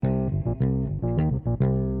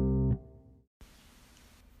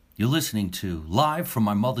You're listening to Live from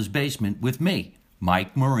My Mother's Basement with me,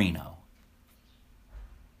 Mike Marino.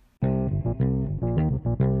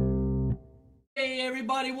 Hey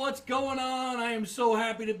everybody, what's going on? I am so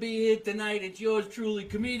happy to be here tonight. It's yours truly,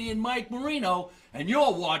 comedian Mike Marino, and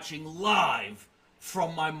you're watching Live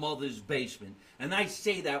from My Mother's Basement. And I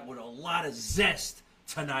say that with a lot of zest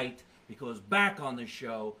tonight, because back on the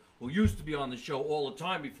show, who used to be on the show all the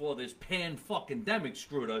time before this pan-fucking-demic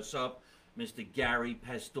screwed us up, Mr. Gary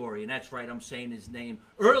Pastore. And that's right, I'm saying his name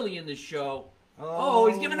early in the show. Oh,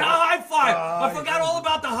 he's giving a high five. I forgot all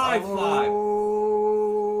about the high five.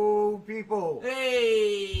 Oh, people.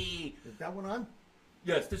 Hey. Is that one on?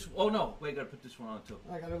 Yes, this. Oh, no. Wait, I got to put this one on, too.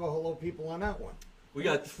 I got to go hello, people, on that one. We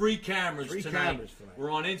got three cameras tonight. tonight.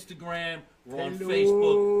 We're on Instagram, we're on Hello,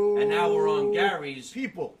 Facebook, and now we're on Gary's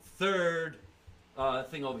people. third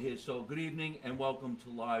thing over here. So good evening and welcome to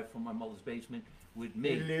Live from My Mother's Basement with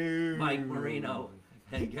me, Hello. Mike Marino,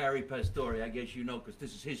 and Gary Pastore. I guess you know because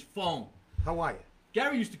this is his phone. How are you?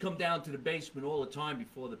 Gary used to come down to the basement all the time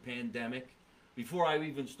before the pandemic, before I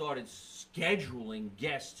even started scheduling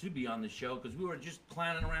guests to be on the show, because we were just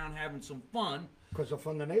clowning around having some fun. Because I'm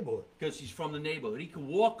from the neighborhood. Because he's from the neighborhood. He could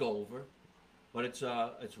walk over, but it's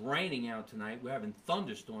raining out tonight. We're having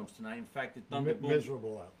thunderstorms tonight. In fact, it thunder boomed.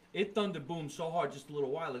 Miserable out. It thunder boomed so hard just a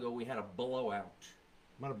little while ago we had a blowout.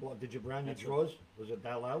 Did you brand your drawers? Was it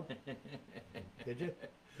that loud? Did you?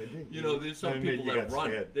 You know, there's some Maybe people you that got run.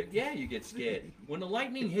 scared. Yeah, you get scared. When the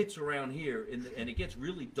lightning hits around here and it gets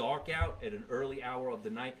really dark out at an early hour of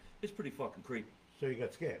the night, it's pretty fucking creepy. So you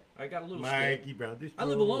got scared? I got a little scared. Mikey Brown destroys. I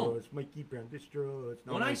live alone. Mikey Brown destroys.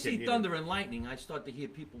 No, When I Mike see didn't thunder and lightning, I start to hear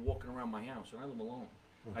people walking around my house, and I live alone.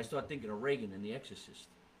 I start thinking of Reagan and The Exorcist.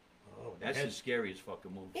 Oh, That's the scariest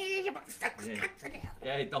fucking movie.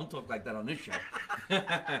 Yeah, hey, don't talk like that on this show.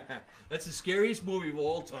 That's the scariest movie of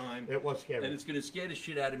all time. It was scary. And it's going to scare the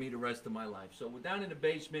shit out of me the rest of my life. So we're down in the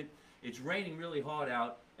basement. It's raining really hard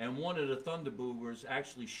out, and one of the Thunderboogers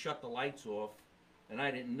actually shut the lights off, and I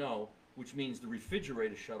didn't know, which means the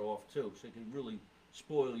refrigerator shut off too, so it can really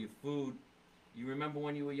spoil your food. You remember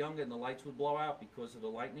when you were younger and the lights would blow out because of the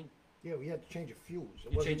lightning? Yeah, we had to change a fuse.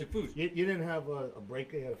 You change a fuse. You didn't have a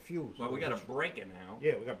breaker, you had a fuse. Well, we got a breaker now.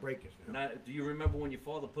 Yeah, we got breakers now. Now, do you remember when your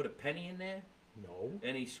father put a penny in there No.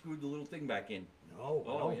 and he screwed the little thing back in? No.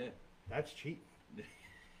 Oh, no. yeah. That's cheap. It's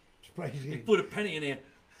He crazy. put a penny in there.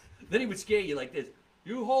 Then he would scare you like this.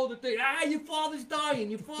 You hold the thing. Ah, your father's dying.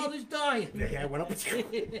 Your father's dying. Yeah, I went up.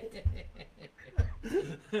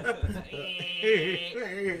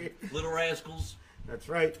 Little rascals That's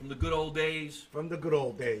right. from the good old days. From the good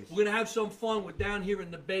old days. We're going to have some fun. We're down here in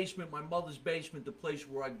the basement, my mother's basement, the place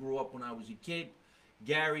where I grew up when I was a kid.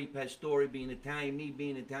 Gary Pastore, being Italian, me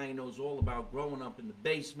being Italian, knows all about growing up in the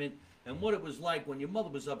basement and what it was like when your mother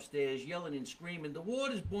was upstairs yelling and screaming, the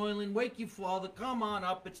water's boiling, wake your father, come on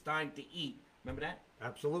up, it's time to eat. Remember that?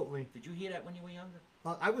 Absolutely. Did you hear that when you were younger?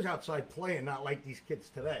 I was outside playing, not like these kids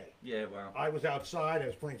today. Yeah, well. I was outside. I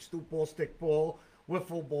was playing stoop ball, stick ball,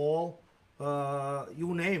 wiffle ball,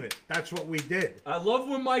 you name it. That's what we did. I love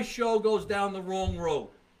when my show goes down the wrong road.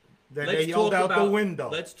 Then they yelled out the window.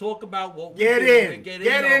 Let's talk about what we Get did. in. Get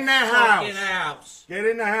in the fucking house. house. Get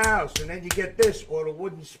in the house, and then you get this or the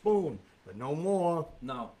wooden spoon. But no more.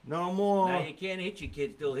 No. No more. Now you can't hit your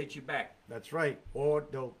kids, they'll hit you back. That's right. Or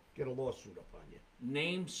they'll get a lawsuit up on you.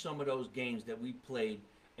 Name some of those games that we played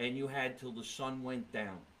and you had till the sun went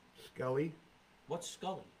down. Scully. What's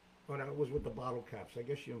Scully? Oh, that was with the bottle caps. I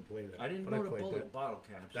guess you didn't play that. I didn't but know the played bullet that. bottle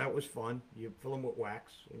caps. That was fun. You fill them with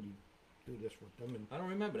wax, and you do this with them. And I don't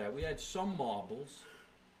remember that. We had some marbles.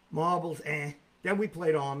 marbles, Then we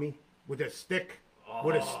played Army with a stick.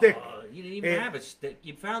 With a stick. You didn't even have a stick.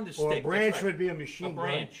 You found a stick. Or a that's branch right. would be a machine A gun.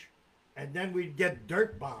 branch. And then we'd get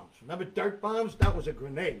dirt bombs. Remember dirt bombs? That was a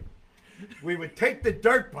grenade. We would take the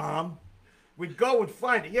dirt bomb. We'd go and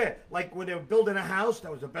find it. Yeah, like when they were building a house,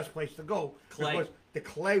 that was the best place to go. Clay. Because the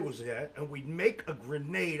clay was there, and we'd make a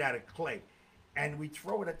grenade out of clay. And we'd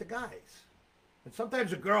throw it at the guys. And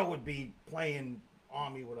sometimes a girl would be playing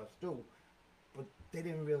Army with us, too. But they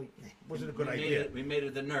didn't really, wasn't a good idea. We made her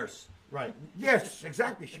the nurse. Right. Yes,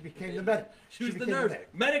 exactly. She became the medic. She was the became nurse.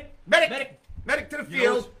 Medic. Medic to the You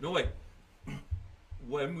know, field. no, wait.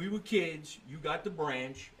 When we were kids, you got the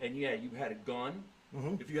branch, and yeah, you had a gun.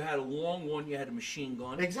 If you had a long one, you had a machine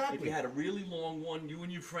gun. Exactly. If you had a really long one, you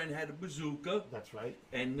and your friend had a bazooka. That's right.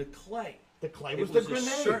 And the clay. The clay It was was the a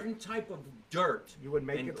grenade. certain type of dirt You would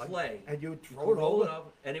make and it like, clay. and you would You throw could it roll over. it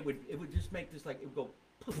up, and it would just make this like it would go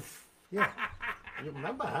poof. Yeah. You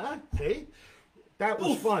remember, huh? See? That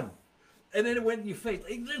was Oof. fun. And then it went in your face.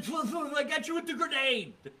 I got you with the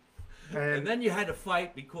grenade. And then you had to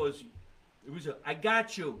fight because It was a, I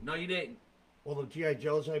got you. No, you didn't. All the GI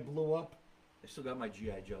Joes I blew up. I still got my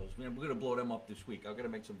GI Joes. Man, we're gonna blow them up this week. I'm gonna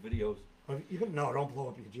make some videos. No, don't blow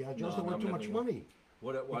up your GI Joes. No, They're worth I'm too never much gonna. money.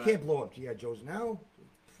 What? You can't blow up GI Joes now.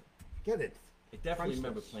 Forget it. I definitely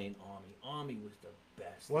remember Priceless. playing Army. Army was the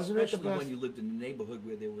best. Wasn't it the Especially best? when you lived in the neighborhood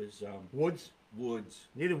where there was Woods. woods.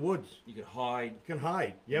 Needed woods. You could hide. You can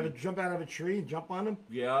hide. You ever jump out of a tree and jump on them?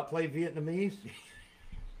 Yeah. Play Vietnamese?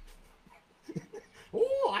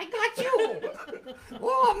 Oh, I got you!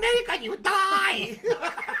 Oh, America, you die!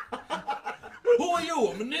 Who are you?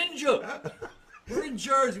 I'm a ninja. We're in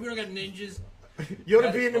Jersey. We don't got ninjas. You're the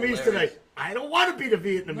That is Vietnamese hilarious. today. I don't want to be the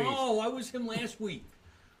Vietnamese. No, I was him last week.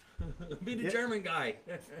 Be the Yeah. German guy.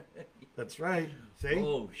 That's right. See?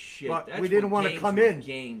 Oh shit! But That's we didn't what wanna games come were, in.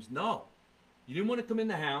 Games, no. You didn't want to come in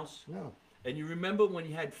the house. No. And you remember when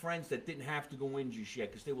you had friends that didn't have to go in just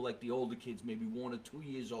yet because they were like the older kids, maybe 1 or 2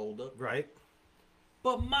 years older. Right.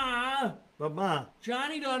 But Ma, But Ma.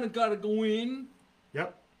 Johnny done got to go in.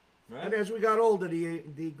 Yep. Right? And as we got older,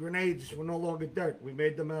 the grenades were no longer dirt. We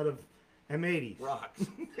made them out of M80s. Rocks.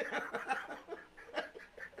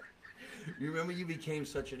 You remember you became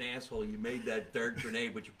such an asshole. You made that dirt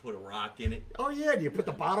grenade, but you put a rock in it. Oh, yeah. Do you put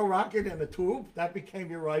the bottle rocket in the tube? That became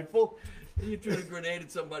your rifle. And you threw a grenade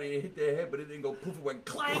at somebody and it hit their head, but it didn't go poof. It went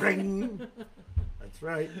clang. Ring. That's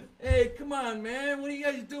right. Hey, come on, man. What are you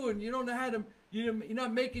guys doing? You don't know how to. You're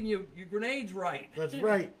not making your grenades right. That's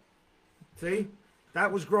right. See?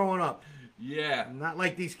 That was growing up. Yeah. Not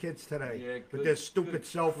like these kids today. Yeah. With their stupid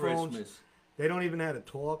cell phones. Christmas. They don't even know how to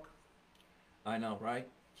talk. I know, right?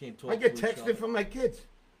 Can't talk. I get to each texted other. from my kids.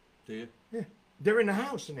 Do you? Yeah. They're in the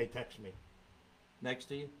house and they text me. Next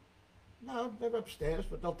to you? No, they're upstairs,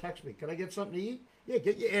 but they'll text me. Can I get something to eat? Yeah,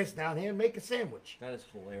 get your ass down here and make a sandwich. That is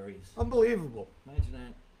hilarious. Unbelievable. Imagine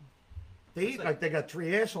that. They eat like they got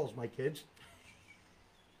 3 assholes, my kids.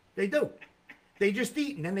 They do. They just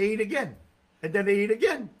eat and then they eat again. And then they eat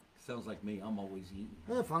again. Sounds like me. I'm always eating.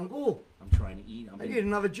 Fangul. I'm trying to eat. I need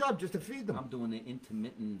another job just to feed them. I'm doing the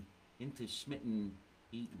intermittent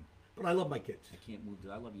eating. But I love my kids. I can't move.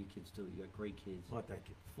 I love your kids too. You got great kids. Oh, thank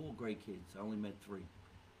you. 4 great kids. I only met 3.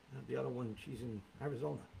 The other one, she's in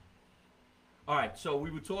Arizona. All right, so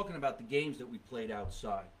we were talking about the games that we played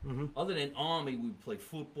outside. Mm-hmm. Other than Army, we played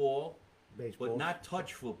football, Baseball. but not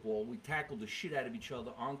touch football. We tackled the shit out of each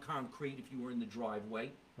other on concrete if you were in the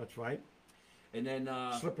driveway. That's right. And then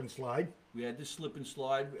Slip and slide. we had the slip and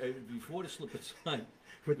slide. Before the slip and slide,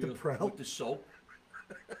 With the we- Prel. with the soap.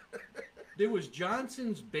 There was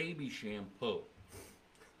Johnson's baby shampoo.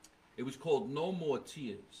 It was called No More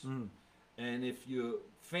Tears. And if your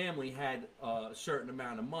family had a certain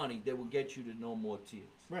amount of money, they would get you to No More Tears.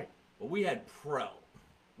 Right. But we had Prel,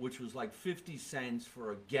 which was like 50 cents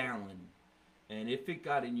for a gallon. And if it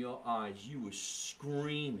got in your eyes, you were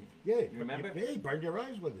screaming. Yeah. You remember? Yeah, you burned your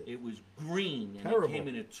eyes with it. It was green, and Terrible. it came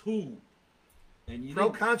in a tube. And you Prel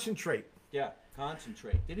didn't, concentrate. yeah,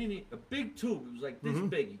 concentrate. They didn't need a big tube. It was like this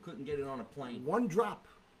big. You couldn't get it on a plane. One drop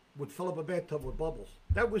would fill up a bathtub with bubbles.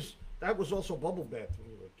 That was also bubble bath when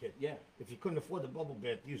you were a kid. Yeah. If you couldn't afford the bubble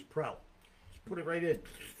bath, use Prel. Just put it right in.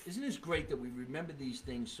 Isn't this great that we remember these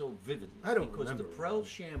things so vividly? I don't because remember the it. Prel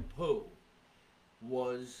shampoo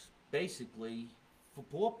was basically for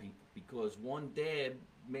poor people because one dad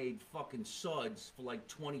made fucking suds for like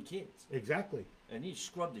 20 kids. Exactly. And he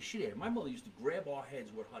scrubbed the shit out of it. My mother used to grab our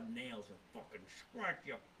heads with her nails and fucking scratch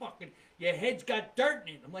your head's got dirt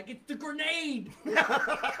in it. I'm like, it's the grenade.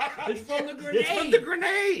 It's from the grenade. It's from the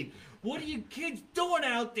grenade. What are you kids doing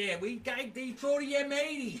out there? They throw the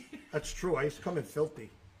M80. That's true. I used to come in filthy.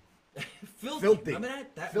 Filthy. Filthy. Remember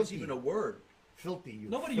that? That was Filthy. even a word. Filthy, you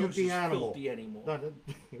Nobody filthy uses animal. filthy anymore. No,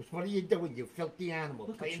 what are you doing, you filthy animal?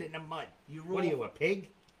 Look at Playing you. in the mud. You're What are all- you, a pig?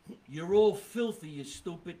 You're all filthy, you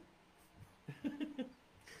stupid.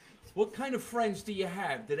 What kind of friends do you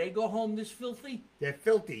have? Do they go home this filthy? They're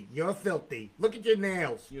filthy. You're filthy. Look at your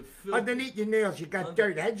nails. You're filthy. Underneath your nails, you got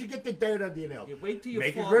Under- dirt. How'd you get the dirt under your nails? You wait till your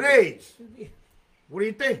Making father... grenades. What do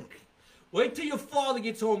you think? Wait till your father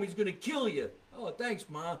gets home. He's gonna kill you. Oh, thanks,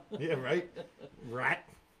 Ma. Yeah, right? Rat.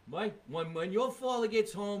 When your father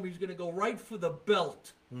gets home, he's gonna go right for the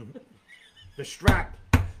belt, The strap.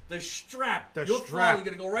 the strap. The Your strap. father's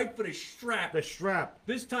gonna go right for the strap. The strap.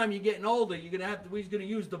 This time you're getting older. You're gonna have to. He's gonna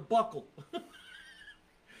use the buckle.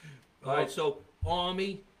 All right. So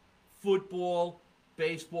Army, football,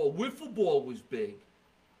 baseball, wiffle ball was big.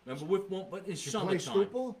 Remember wiffle ball? But it's You play summertime.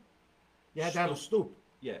 stoop ball? You had to have a stoop.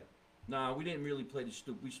 Yeah. Nah, we didn't really play the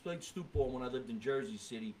stoop. We played stoop ball when I lived in Jersey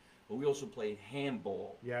City, but we also played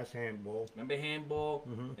handball. Yes, handball. Remember handball?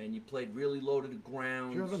 And you played really low to the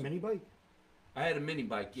ground. Did you have a mini bike? I had a mini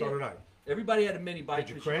bike. Yeah. So did I. Everybody had a mini bike.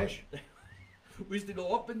 Did you 'cause crash? We used to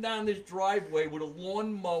go up and down this driveway with a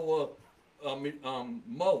lawnmower. What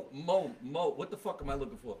the fuck am I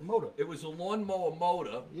looking for? Motor. It was a lawnmower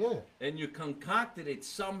motor. Yeah. And you concocted it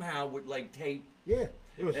somehow with like tape. Yeah.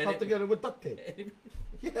 It was And stuck it- together with duct tape.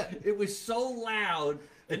 Yeah. It was so loud.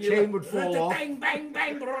 The and you're chain would fall off. Bang, bang,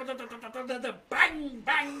 bang, bang,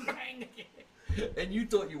 bang, bang. And you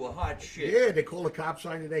thought you were hot shit. Yeah, they call the cops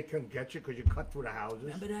on you. They come get you because you cut through the houses.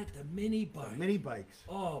 Remember that? The mini bike. Mini bikes.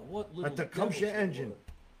 Oh, what little At the Cumsha devils they engine. were.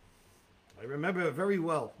 I remember it very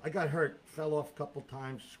well. I got hurt, fell off a couple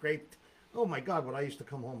times, scraped. Oh my God, what I used to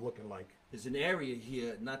come home looking like. There's an area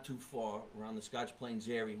here, not too far, around the Scotch Plains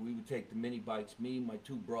area. We would take the mini bikes, me and my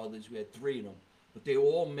two brothers, we had 3 of them. But they were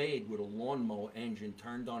all made with a lawnmower engine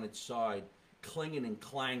turned on its side, clinging and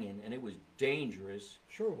clanging, and it was dangerous.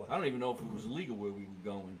 Sure it was. I don't even know if it was legal where we were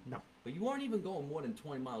going. No. But you weren't even going more than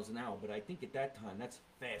 20 miles an hour, but I think at that time, that's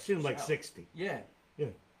fast. It seemed as like hell. 60. Yeah. Yeah,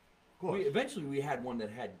 of course. Eventually, we had one that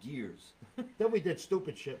had gears. Then we did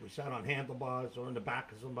stupid shit. We sat on handlebars or in the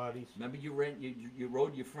back of somebody's. Remember, you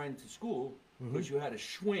rode your friend to school because you had a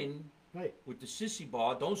Schwinn Right. with the sissy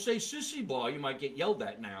bar. Don't say sissy bar; you might get yelled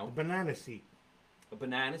at now. The banana seat. A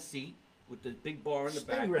banana seat with the big bar in the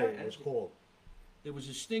back. Stingray it was called. There was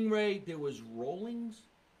a Stingray. There was Rawlings,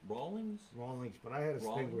 Rawlings, but I had a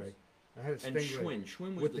Rawlings. Stingray. I had a and Stingray. Schwinn.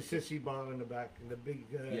 Schwinn was With the the sissy bar in the back and the big,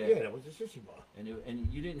 Yeah. yeah, that was the sissy bar. and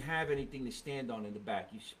you didn't have anything to stand on in the back.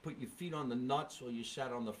 You put your feet on the nuts, or you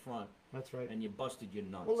sat on the front, That's right. and you busted your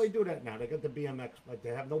nuts. Well, they do that now. They got the BMX, but they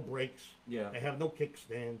have no brakes. Yeah. They have no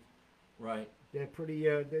kickstand. Right. They're pretty,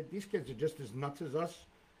 these kids are just as nuts as us,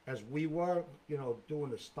 as we were,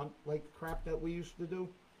 doing the stunt-like crap that we used to do.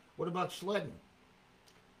 What about sledding?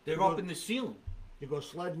 They're Well, up in the ceiling. You go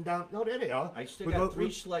sledding down, no, there they are. I still We got go- 3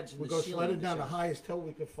 we- sleds in We the go ceiling. sledding in down the this highest hill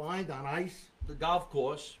we could find on ice. the golf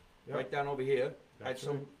course, Yep. right down over here, had That's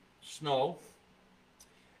some right. snow.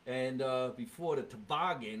 And before the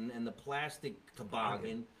toboggan and the plastic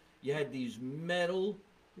toboggan, you had these metal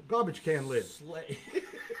Garbage can lid.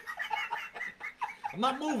 I'm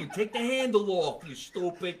not moving. Take the handle off, you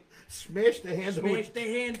stupid. Smash the handle. Smash with- the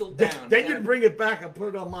handle Then, down. then you'd bring it back and put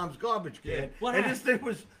it on mom's garbage can. Yeah. What and this thing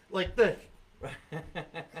was like this. Yeah.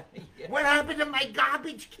 What happened to my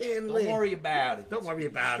garbage can Don't lid? worry about it. Don't worry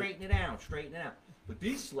about it. Straighten it out. Straighten it out. But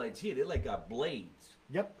these sleds here, they like got blades.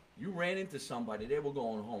 Yep. You ran into somebody, they were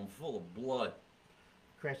going home full of blood.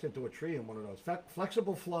 Crashed into a tree in one of those.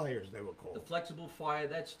 Flexible flyers, they were The called. flexible fire,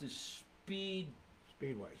 that's the Speedway.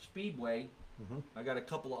 Speedway. Mhm. I got a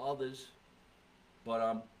couple of others,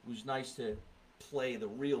 but it was nice to play the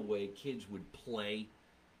real way kids would play.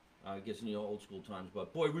 I guess in the old school times.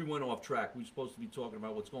 But boy, we went off track. We were supposed to be talking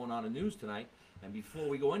about what's going on in news tonight. And before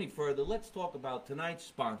we go any further, let's talk about tonight's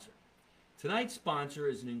sponsor. Tonight's sponsor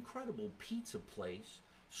is an incredible pizza place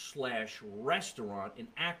 / restaurant in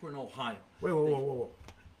Akron, Ohio. Whoa.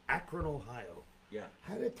 Akron, Ohio. Yeah.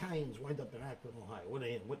 How did Italians wind up in Akron, Ohio? Were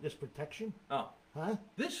they in witness protection? Oh, Huh?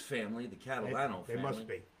 this family, the Catalano They family, must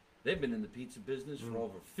be. they've been in the pizza business for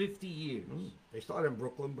over 50 years. They started in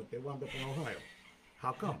Brooklyn, but they wound up in Ohio.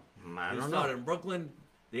 How come? I They don't started know. in Brooklyn.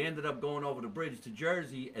 They ended up going over the bridge to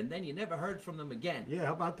Jersey, and then you never heard from them again. Yeah,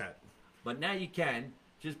 how about that? But now you can,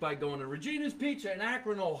 just by going to Regina's Pizza in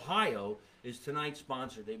Akron, Ohio, is tonight's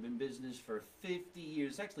sponsor. They've been in business for 50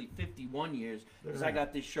 years, actually 51 years, because I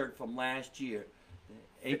got this shirt from last year.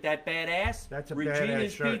 Ain't that badass? That's a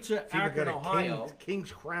Regina's badass shirt. Pizza, It's even Akron, got a Ohio.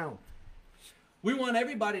 King's crown. We want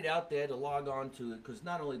everybody out there to log on to it, because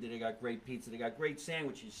not only do they got great pizza, they got great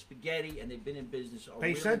sandwiches, spaghetti, and they've been in business a They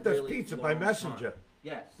really, sent us really pizza by long messenger. time.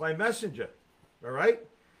 Yes. By messenger. All right?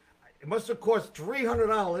 It must have cost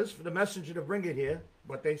 $300 for the messenger to bring it here,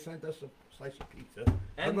 but they sent us a slice of pizza.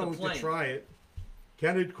 And I'm going the to plane. try it.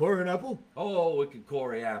 Can it core an apple? Oh, wicked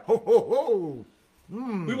Corey Apple. Ho, ho, ho.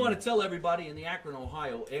 We want to tell everybody in the Akron,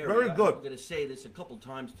 Ohio area. Very good. I'm going to say this a couple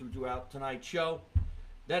times throughout tonight's show.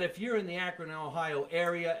 That if you're in the Akron, Ohio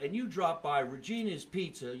area and you drop by Regina's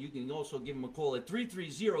Pizza, you can also give them a call at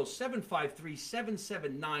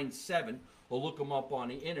 330-753-7797 or look them up on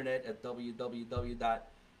the internet at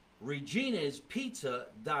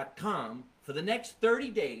www.reginaspizza.com for the next 30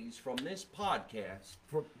 days from this podcast.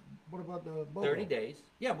 What about the BOGO? 30 days.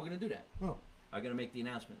 Yeah, we're going to do that. Oh. I'm going to make the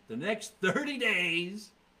announcement. The next 30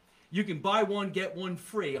 days, you can buy one, get one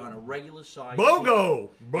free on a regular size. BOGO!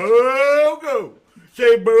 BOGO!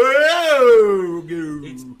 Say BOGO!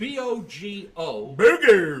 It's BOGO.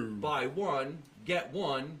 BOGO! Buy one, get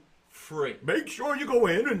one free. Make sure you go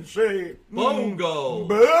in and say BOGO.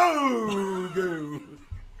 BOGO!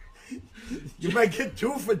 You might get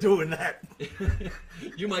 2 for doing that.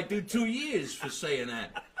 You might do 2 years for saying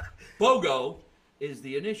that. BOGO is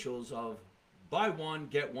the initials of buy one,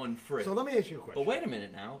 get one free. So let me ask you a question. But wait a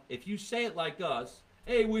minute now. If you say it like us,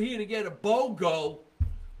 hey, we're here to get a BOGO,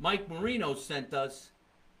 Mike Marino sent us,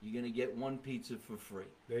 you're going to get one pizza for free.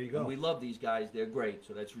 There you go. And we love these guys. They're great.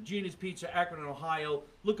 So that's Regina's Pizza, Akron, Ohio.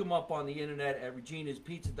 Look them up on the internet at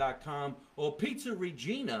reginaspizza.com or Pizza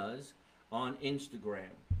Regina's on Instagram.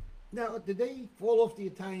 Now, did they fall off the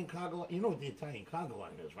Italian conga line? You know what the Italian conga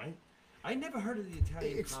line is, right? I never heard of the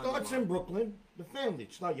Italian It conga starts line. in Brooklyn. The family.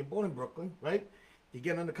 You're born in Brooklyn, right? You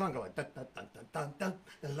get on the conga line. Dun, dun, dun, dun, dun, dun,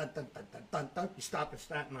 dun, dun, dun, dun, dun, dun. You stop at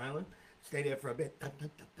Staten Island. Stay there for a bit. Dun,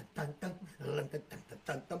 dun, dun, dun, dun, dun, dun, dun, dun,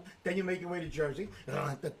 dun, dun. Then you make your way to Jersey.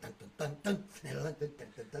 Dun, dun, dun, dun, dun, dun, dun,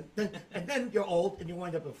 dun, dun, dun. And then you're old and you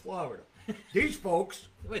wind up in Florida. These folks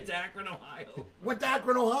It's Akron, Ohio. went to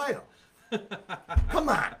Akron, Ohio. Come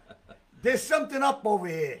on. There's something up over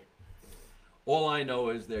here. All I know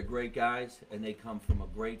is they're great guys, and they come from a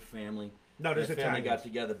great family. No, there's Their family Italians. got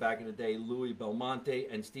together back in the day, Louis Belmonte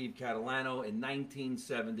and Steve Catalano in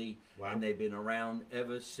 1970, Wow. and they've been around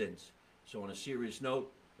ever since. So on a serious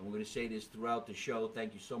note, and we're going to say this throughout the show,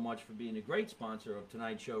 thank you so much for being a great sponsor of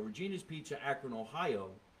tonight's show, Regina's Pizza, Akron, Ohio.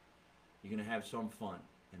 You're going to have some fun.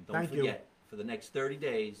 And don't Thank you. forget, for the next 30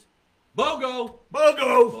 days, BOGO!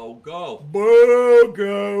 BOGO! BOGO!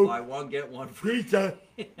 BOGO! Buy one, get one free. Pizza.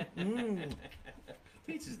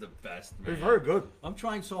 Pizza's the best, man. It's very good. I'm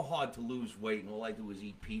trying so hard to lose weight, and all I do is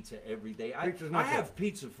eat pizza every day. Pizza's I not have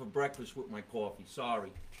pizza for breakfast with my coffee.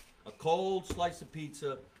 Sorry. A cold slice of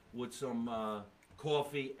pizza with some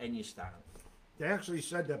coffee, and you start. They actually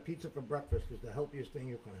said that pizza for breakfast is the healthiest thing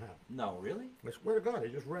you can have. No, really? I swear to God, I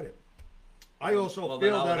just read it. I also Well, then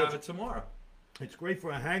feel I'll that have it's, it tomorrow. it's great for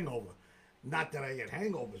a hangover. Not that I get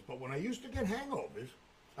hangovers, but when I used to get hangovers,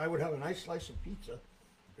 I would have a nice slice of pizza,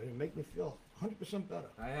 and it make me feel 100% better.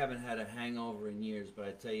 I haven't had a hangover in years, but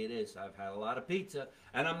I tell you this, I've had a lot of pizza,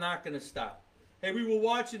 and I'm not going to stop. Hey, we were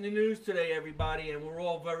watching the news today, everybody, and we're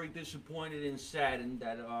all very disappointed and saddened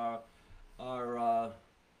that our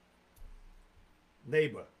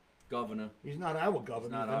Neighbor. governor, He's not our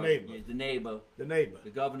governor, not he's the our, neighbor. the neighbor, The neighbor. the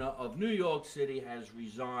governor of New York City has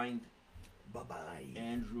resigned, Bye-bye.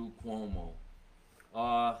 Andrew Cuomo.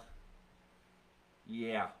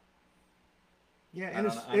 Yeah. Yeah, I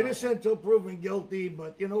don't- I don't- innocent till proven guilty,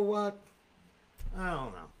 but you know what? I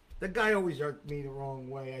don't know. The guy always irked me the wrong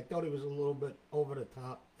way. I thought he was a little bit over the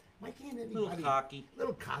top. Why can't A anybody... little cocky.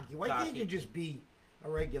 Little cocky. Why can't Cocky. you just be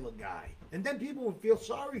a regular guy? And then people would feel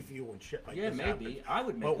sorry for you when shit like Yeah, this maybe. happens. I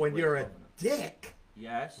would make But when great you're a governor. dick,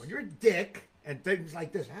 Yes. when you're a dick, and things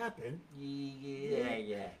like this happen,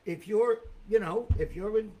 Yeah. if you're, if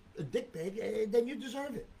you're a dickbag, then you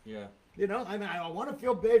deserve it. Yeah. You know, I mean, I want to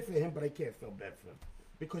feel bad for him, but I can't feel bad for him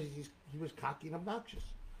because he was cocky and obnoxious.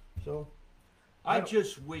 So, I don't-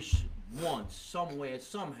 just wish once, somewhere,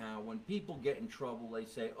 somehow, when people get in trouble, they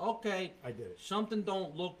say, okay, I did it. something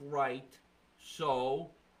don't look right,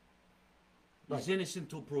 so he's Right. innocent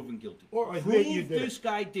till proven guilty. Or admit Prove you did this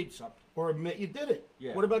guy did something. Or admit you did it.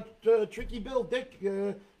 Yeah. What about Tricky Bill Dick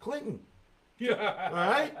Clinton? Yeah. All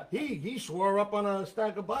right, he swore up on a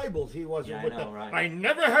stack of Bibles he wasn't Yeah, I with know, them. right. I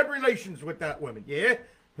never had relations with that woman. Yeah,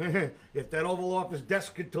 if that Oval Office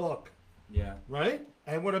desk could talk, Yeah. right?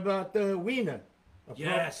 And what about Wiener?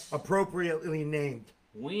 Yes. appropriately named.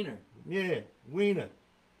 Wiener. Yeah, Wiener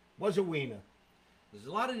was a Wiener. Because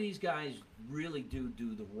a lot of these guys really do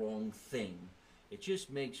the wrong thing. It just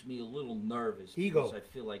makes me a little nervous. Ego. Because I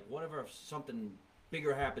feel like whatever something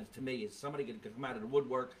bigger happens to me, is somebody going to come out of the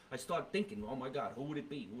woodwork, I start thinking, oh my God, who would it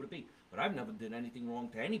be? Who would it be? But I've never did anything wrong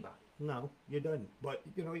to anybody. No, you didn't. But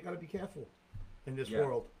you got to be careful in this Yeah.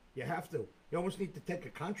 world. You have to. You almost need to take a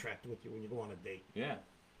contract with you when you go on a date. Yeah.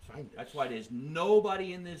 Sign it. That's why there's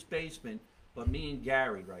nobody in this basement but me and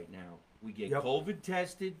Gary right now. We get Yep. COVID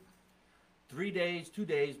tested 2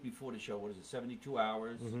 days before the show. What is it, 72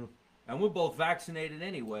 hours? Mm-hmm. And we're both vaccinated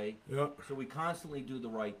anyway. Yep. So we constantly do the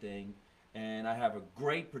right thing. And I have a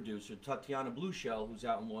great producer, Tatiana Blueshell, who's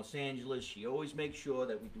out in Los Angeles. She always makes sure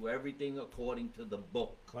that we do everything according to the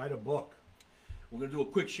book. Write a book. We're going to do a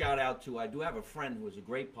quick shout out to, I do have a friend who has a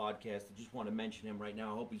great podcast. I just want to mention him right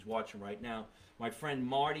now. I hope he's watching right now. My friend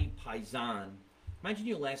Marty Paisan. Imagine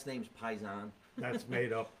your last name's Paisan. That's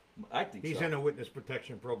made up. I think He's so. in a witness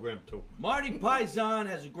protection program too. Marty Paisan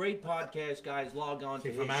has a great podcast, guys. Log on to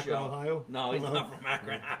Is he his from Akron, show. Ohio? No, he's No. not from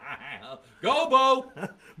Akron, Ohio. Go, Bo!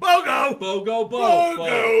 BOGO! Bo, go, Bo!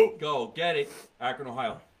 Bo, Go, get it. Akron,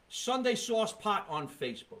 Ohio. Sunday Sauce Pot on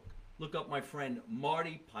Facebook. Look up my friend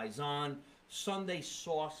Marty Paisan. Sunday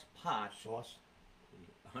Sauce Pot Sauce.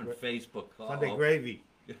 on Facebook. Sunday Uh-oh. gravy.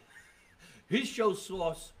 His show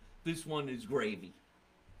sauce. This one is gravy.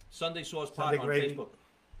 Sunday Sauce Pot Sunday on gravy. Facebook.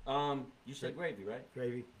 You said gravy, right?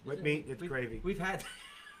 Gravy. With meat, it's gravy. We've had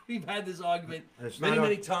we've had this argument And it's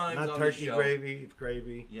many times not on turkey the show. gravy, it's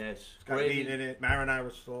gravy. Yes, It's got gravy. meat in it,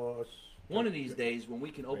 marinara sauce. One of these days, when we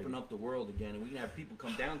can open Gravy. up the world again and we can have people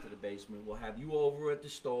come down to the basement, we'll have you over at the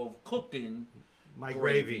stove cooking My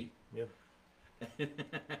gravy. Yeah.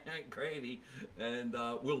 gravy, and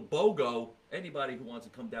we'll BOGO anybody who wants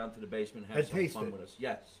to come down to the basement and have And some taste fun it. with us.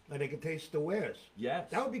 Yes, And they can taste the wares. yes.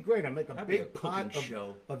 That would be great. I'd make a That'd be big a pot cooking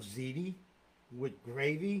show. of ziti with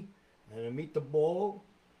gravy and a meatball,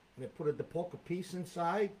 and I put the pork piece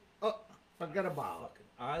inside. Oh, forget about it.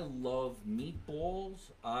 I love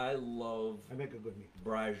meatballs. I love I make a good meat.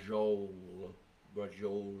 brajol.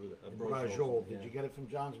 Brajol. Did yeah. you get it from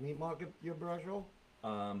John's Meat Market, your brajol?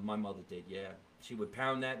 My mother did, yeah. She would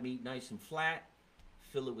pound that meat nice and flat,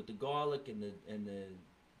 fill it with the garlic and the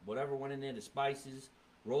whatever went in there, the spices,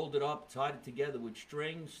 rolled it up, tied it together with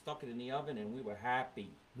string, stuck it in the oven, and we were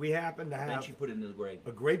happy. We happen to Then have she put it into the gravy.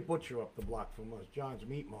 a great butcher up the block from us, John's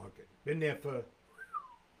Meat Market. Been there for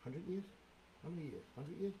 100 years? How many years?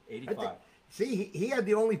 100 years? I 85. think- See, he had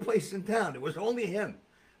the only place in town. It was only him.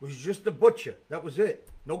 It was just the butcher. That was it.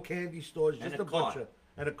 No candy stores, And just a a cart. butcher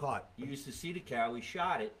and a cart. You used to see the cow, he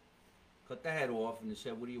shot it, cut the head off, and he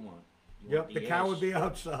said, "What do you want?" You want Yep, the cow ass?" would be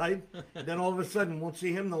outside. And then all of a sudden, won't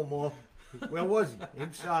see him no more. Where was he?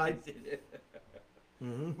 Inside.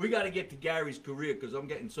 We got to get to Gary's career because I'm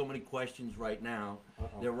getting so many questions right now.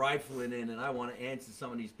 They're rifling in, and I want to answer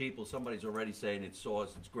some of these people. Somebody's already saying it's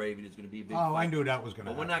sauce, it's gravy, there's going to be a big Oh, I fight. knew that was going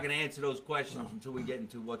to But we're not going to answer those questions until we get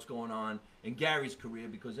into what's going on in Gary's career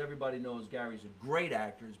because everybody knows Gary's a great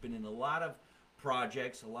actor. He's been in a lot of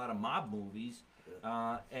projects, a lot of mob movies,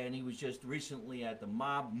 and he was just recently at the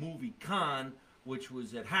Mob Movie Con, which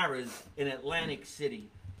was at Harrah's in Atlantic City.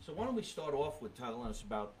 So why don't we start off with telling us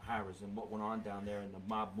about Harrah's and what went on down there in the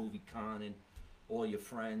Mob Movie Con and all your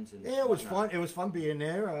friends and Yeah, it was whatnot. fun. It was fun being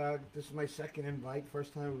there. This is my second invite.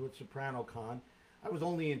 First time was with Soprano Con. I was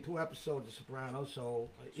only in 2 episodes of Sopranos, so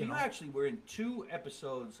So you actually were in 2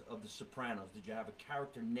 episodes of The Sopranos. Did you have a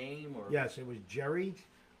character name or? Yes, it was Jerry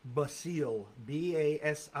Basile,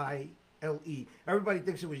 Basile. Everybody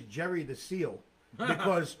thinks it was Jerry the Seal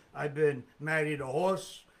because I've been married a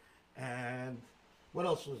horse, and what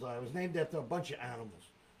else was I? I was named after a bunch of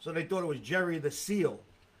animals, so they thought it was Jerry the Seal,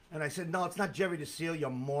 and I said, no, it's not Jerry the Seal, you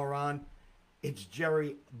moron. It's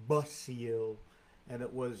Jerry Basile, and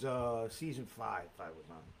it was season 5 I was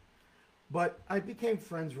on. But I became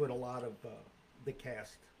friends with a lot of the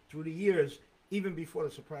cast through the years, even before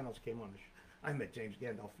The Sopranos came on the show. I met James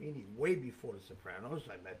Gandolfini way before The Sopranos.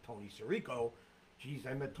 I met Tony Sirico. Geez,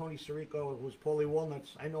 I met Tony Sirico, who was Paulie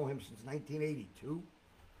Walnuts. I know him since 1982.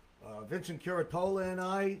 Vincent Curatola and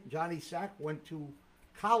I, Johnny Sack, went to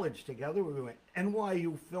college together. We went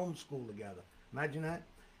NYU film school together. Imagine that.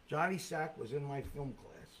 Johnny Sack was in my film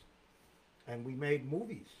class, and we made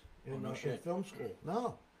movies in, no in shit. film school.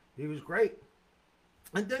 No, he was great.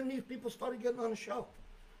 And then these people started getting on the show.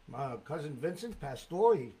 My cousin Vincent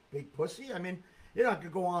Pastore, he's big pussy. I mean, you know, I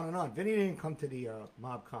could go on and on. Vinny didn't come to the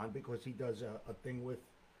MobCon because he does a thing with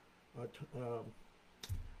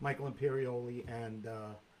Michael Imperioli and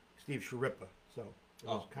Steve Sharippa. So it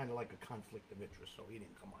was kind of like a conflict of interest, so he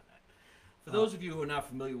didn't come on that. For those of you who are not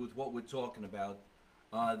familiar with what we're talking about,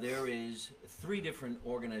 there is 3 different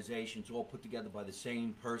organizations all put together by the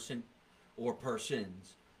same person or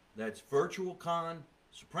persons. That's Virtual Con,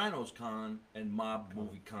 Sopranos Con, and Mob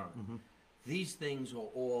Movie Con. These things are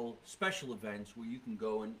all special events where you can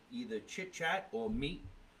go and either chit-chat or meet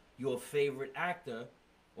your favorite actor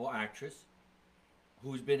or actress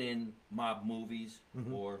who's been in mob movies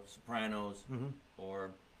or Sopranos or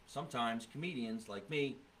sometimes comedians like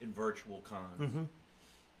me in virtual cons.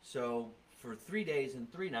 So for 3 days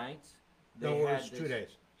and 3 nights, they No, it had was this 2 days.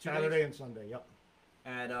 2 Saturday days and Sunday, yep.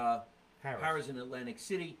 at Harris. Harrah's in Atlantic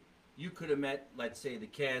City. You could have met, let's say, the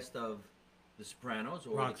cast of The Sopranos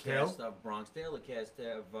or the Bronxdale. cast of Bronxdale, the cast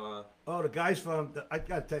of Oh, the guys from, I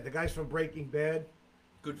gotta tell you, the guys from Breaking Bad.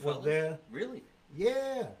 Goodfellas. there. Really?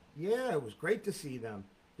 Yeah, it was great to see them.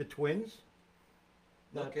 The twins.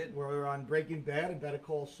 No that kidding. were on Breaking Bad and Better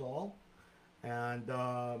Call Saul. And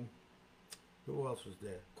who else was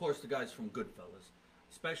there? Of course, the guys from Goodfellas.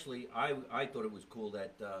 Especially, I thought it was cool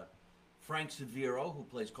that Frank Saviro, who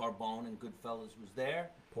plays Carbone in Goodfellas, was there.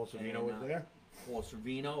 Paul Sorvino And, was there. Paul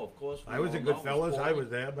Sorvino, of course. we I was all in know, Goodfellas. I Paulie. was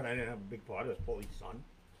there, but I didn't have a big part. It was Paulie's son.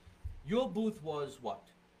 Your booth was what?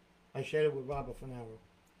 I shared it with Robert Finaro.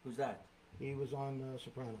 Who's that? He was on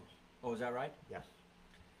Sopranos. Oh, is that right? Yes.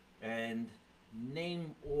 And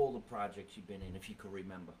name all the projects you've been in, if you could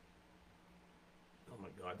remember. Oh my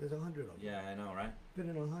God, there's 100 of them. Yeah, I know, right? Been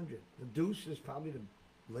in 100. The Deuce is probably the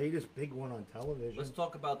latest big one on television. Let's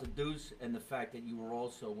talk about The Deuce and the fact that you were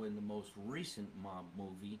also in the most recent mob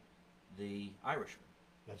movie, The Irishman.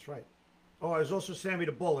 That's right. Oh, there's also Sammy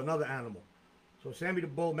the Bull, another animal. So Sammy the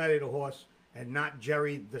Bull, Matty the Horse, and not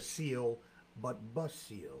Jerry the Seal, but Bus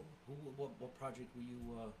Seal. What project were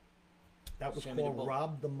you? That was Sammy the called Bull.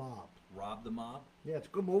 Rob the Mob. Rob the Mob? Yeah, it's a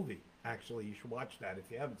good movie, actually. You should watch that if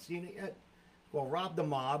you haven't seen it yet. It's called Rob the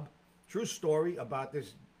Mob. True story about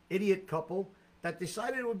this idiot couple that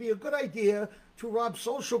decided it would be a good idea to rob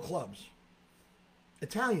social clubs.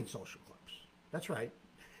 Italian social clubs. That's right.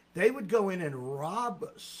 They would go in and rob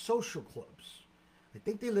social clubs. I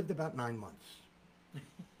think they lived about 9 months.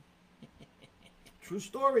 True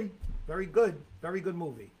story. Very good. Very good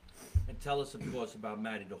movie. And tell us, of course, about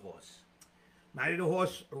Matty the Horse. Matty the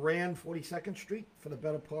Horse ran 42nd Street for the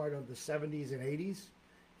better part of the 70s and 80s.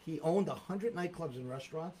 He owned 100 nightclubs and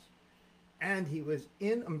restaurants. And he was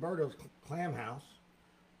in Umberto's Clam House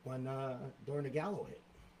when during the Gallo hit.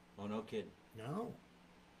 Oh, no kid. No.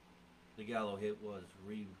 The Gallo hit was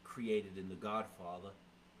recreated in The Godfather,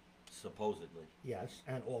 supposedly. Yes,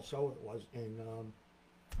 and also it was in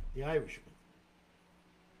The Irishman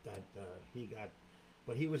that he got.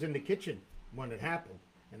 But he was in the kitchen when it happened,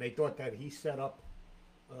 and they thought that he set up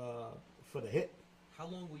for the hit. How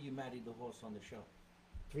long were you Matty the Horse on the show?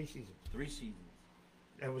 3 seasons. 3 seasons.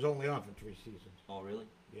 It was only on for 3 seasons. Oh, really?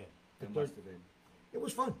 Yeah. It The must third- have been. It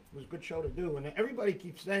was fun. It was a good show to do, and everybody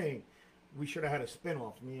keeps saying we should have had a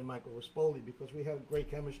spin-off, me and Michael Rispoli, because we had great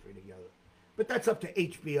chemistry together. But that's up to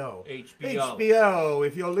HBO. HBO. HBO,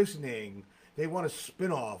 if you're listening, they want a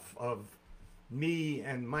spin-off of me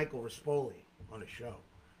and Michael Rispoli on a show.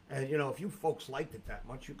 And, you know, if you folks liked it that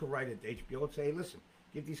much, you could write it to HBO and say, hey, listen,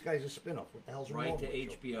 give these guys a spin-off. What the hell's wrong Right with to you?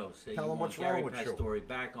 HBO. Say Tell you them want what's wrong Gary with you. Pastore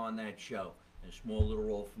back on that show. And a small little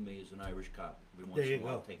role for me as an Irish cop. Every once There in you a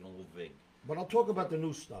while, go. taking a little vig. But I'll talk about the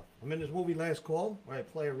new stuff. I'm in this movie Last Call, where I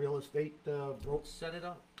play a real estate broker, Set it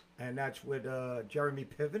up. and that's with Jeremy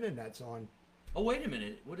Piven, and that's on. Oh, wait a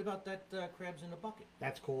minute. What about that Crabs in the Bucket?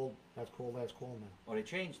 That's called Last Call now. Oh, they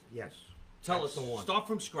changed it. Yes. Tell That's us. the one. Start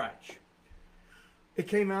from scratch. It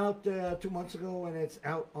came out 2 months ago, and it's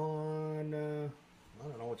out on, I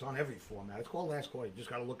don't know, it's on every format. It's called Last Call. You just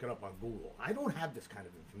got to look it up on Google. I don't have this kind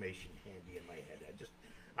of information handy in my head.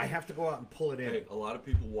 I have to go out and pull it in. Hey, a lot of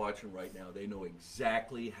people watching right now, they know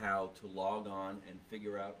exactly how to log on and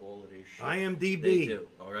figure out all of this shit. IMDb. They do,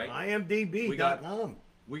 all right? IMDb.com.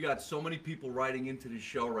 We got so many people writing into the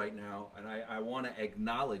show right now, and I want to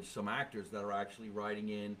acknowledge some actors that are actually writing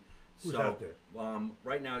in. Who's So, out there?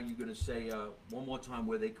 right now, you're going to say one more time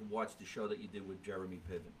where they could watch the show that you did with Jeremy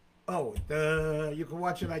Piven. Oh, you can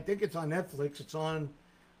watch it. I think it's on Netflix. It's on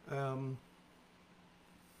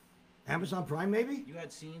Amazon Prime, maybe? You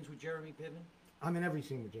had scenes with Jeremy Piven? I'm in every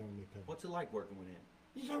scene with Jeremy Piven. What's it like working with him?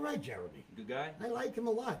 He's all right, Jeremy. Good guy? I like him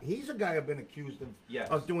a lot. He's a guy I've been accused Yes.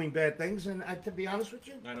 of doing bad things, and to be honest with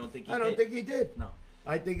you, I don't think he I don't did. think he did. No.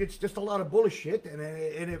 I think it's just a lot of bullshit, and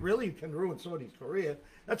it really can ruin somebody's career.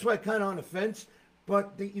 That's why I'm kind of on the fence.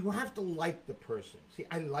 But you have to like the person. See,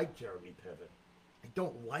 I like Jeremy Piven. I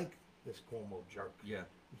don't like this Cuomo jerk. Yeah.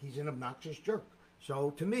 He's an obnoxious jerk. So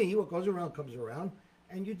to me, what goes around comes around,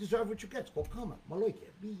 and you deserve what you get. It's called karma. Maloika.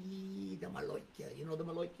 Be the Maloika. You know the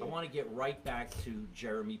Maloika? I want to get right back to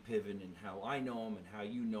Jeremy Piven and how I know him and how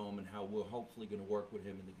you know him and how we're hopefully going to work with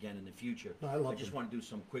him again in the future. I love just him. want to do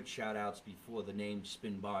some quick shout outs before the names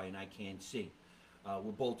spin by and I can't see.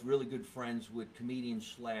 We're both really good friends with comedian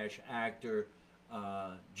 / actor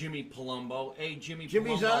Jimmy Palumbo. Hey, Jimmy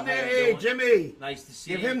Jimmy's Palumbo, on there. how you Hey, doing? Jimmy. Nice to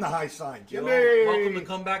see Give you. him the high sign. You're Jimmy. welcome to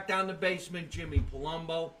come back down the basement, Jimmy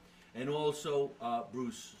Palumbo. And also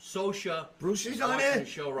Bruce Sosha. Brucey's He's on watching it? the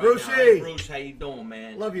show right Brucey. now. Hey, Bruce, how you doing,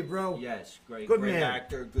 man? Love you, bro. Yes, great, Good great man.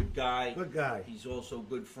 actor, good guy. Good guy. He's also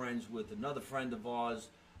good friends with another friend of ours,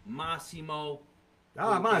 Massimo.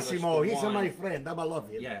 Ah, who gave us Massimo. the He's wine. my friend. I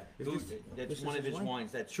love you. Yeah, Is who- this that's one is of his wine?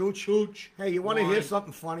 wines. That's Chooch. Chooch. Hey, you want to hear wine.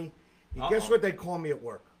 something funny? Uh-oh. Guess what they call me at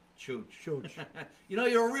work? Chooch. Chooch. You know,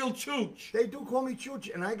 you're a real Chooch. They do call me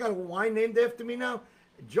Chooch, and I got a wine named after me now.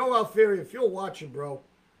 Joe Alfieri, if you're watching, bro,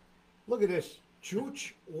 look at this.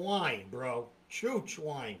 Chooch wine, bro. Chooch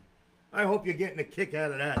wine. I hope you're getting a kick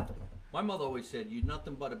out of that. My mother always said, you're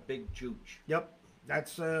nothing but a big Chooch. Yep,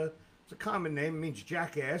 that's it's a common name. It means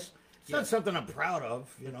jackass. It's Yeah. not something I'm proud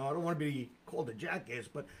of. You know, I don't want to be called a jackass,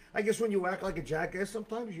 but I guess when you act like a jackass,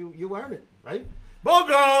 sometimes you earn it, right?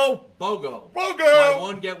 Bogo! BOGO. BOGO! Buy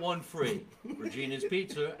one, get one free. Regina's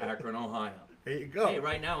Pizza, Akron, Ohio. There you go. Hey,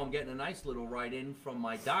 right now I'm getting a nice little write-in from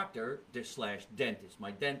my doctor /dentist.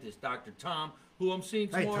 My dentist, Dr. Tom, who I'm seeing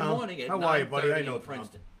Hey, tomorrow Tom. morning at How are you, buddy? 9:30 I know in Tom.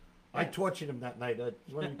 Princeton. I tortured him that night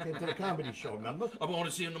when he came to the comedy show, remember? I'm going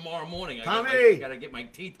to see him tomorrow morning. Tommy! I gotta get my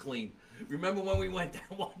teeth cleaned. Remember when we went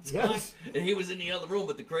down one time Yes. and he was in the other room,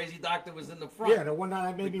 but the crazy doctor was in the front? Yeah, the one night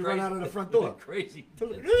I made The me run crazy- out of the front door. The crazy.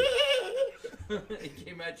 He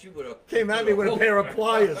came at you with a a pair of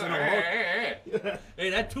pliers and a hook. Hey,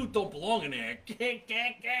 that tooth don't belong in there.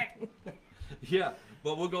 Yeah,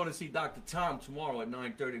 but we're going to see Dr. Tom tomorrow at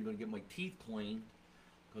 9:30. I'm going to get my teeth cleaned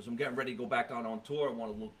because I'm getting ready to go back out on tour. I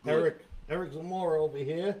want to look good. Eric Zamora over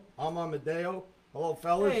here. I'm Amadeo. Hello,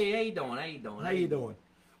 fellas. Hey, how you doing? How you doing? How you doing?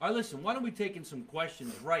 All right, listen, why don't we take in some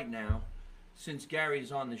questions right now, since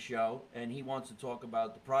Gary's on the show, and he wants to talk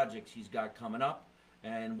about the projects he's got coming up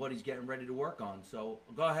and what he's getting ready to work on. So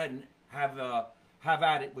go ahead and have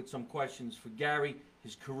at it with some questions for Gary,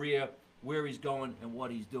 his career, where he's going, and what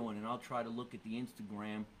he's doing. And I'll try to look at the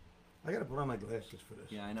Instagram. I gotta put on my glasses for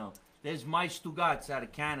this. Yeah, I know. There's My Stugats out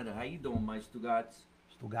of Canada. How you doing, My Stugats?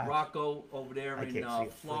 Stugats. Rocco over there I in can't see a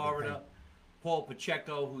friggin' Florida. thing. Paul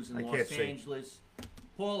Pacheco, who's in I Los can't see. Angeles.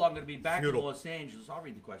 Paul, I'm going to be back Feudal. in Los Angeles. I'll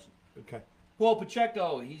read the question. Okay. Paul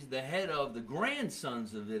Pacheco, he's the head of the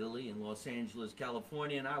Grandsons of Italy in Los Angeles,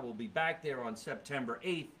 California, and I will be back there on September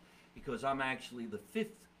 8th because I'm actually the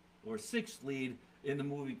 5th or 6th lead in the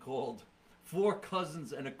movie called Four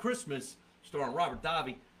Cousins and a Christmas, starring Robert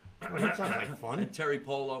Davi Well, that sounds like fun. and Terry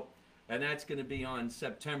Polo, and that's going to be on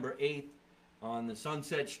September 8th on the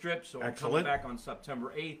Sunset Strip, so I'm coming Excellent. back on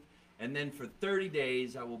September 8th, and then for 30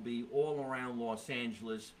 days I will be all around Los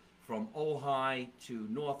Angeles, from Ojai to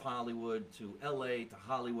North Hollywood to LA to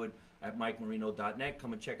Hollywood at MikeMarino.net.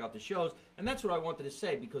 Come and check out the shows. And that's what I wanted to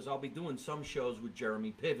say because I'll be doing some shows with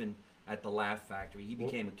Jeremy Piven at the Laugh Factory. He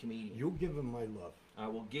became a comedian. You give him my love. I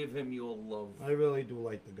will give him your love. I really do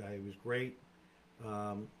like the guy. He was great.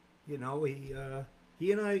 You know,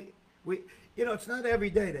 he and I, it's not every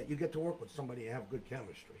day that you get to work with somebody and have good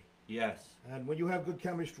chemistry. Yes. And when you have good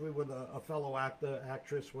chemistry with a fellow actor,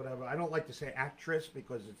 actress, whatever, I don't like to say actress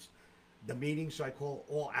because it's demeaning, so I call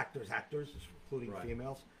all actors actors, including Right.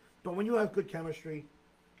 females. But when you have good chemistry,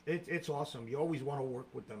 it's awesome. You always want to work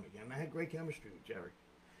with them again. I had great chemistry with Jerry.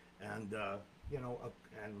 And,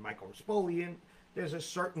 and Michael Raspolian. There's a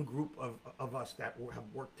certain group of us that have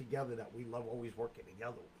worked together that we love always working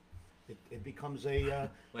together. It becomes a...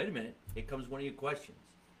 Wait a minute. Here comes one of your questions.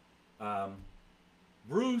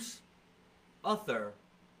 Bruce Uther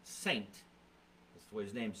Saint, that's the way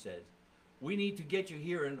his name says. We need to get you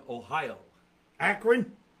here in Ohio.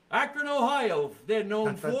 Akron? Akron, Ohio. They're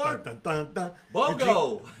known for Dun.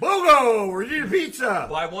 BOGO. BOGO! Regina Pizza!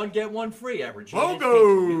 Buy one, get one free at Regina's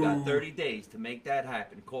BOGO. Pizza. You got 30 days to make that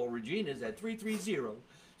happen. Call Regina's at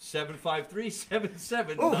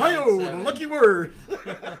 330-753-7797. Ohio, the lucky word.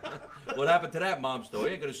 What happened to that mom story? You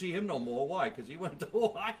ain't going to see him no more. Why? Because he went to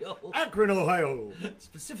Ohio. Akron, Ohio.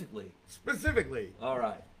 Specifically. Specifically. All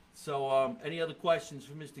right. So, any other questions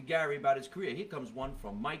for Mr. Gary about his career? Here comes one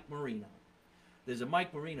from Mike Marino. There's a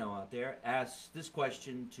Mike Marino out there. Asks this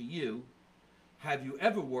question to you. Have you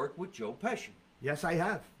ever worked with Joe Pesci? Yes, I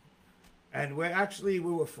have. And we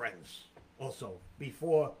were friends also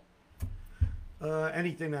before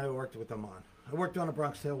anything that I worked with him on. I worked on A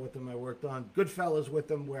Bronx Tale with him. I worked on Goodfellas with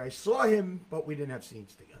him where I saw him, but we didn't have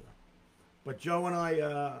scenes together. But Joe and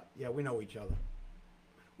I, we know each other.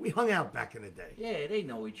 We hung out back in the day. Yeah, they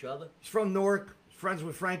know each other. He's from Newark. He's friends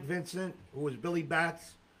with Frank Vincent, who was Billy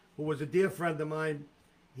Batts, who was a dear friend of mine.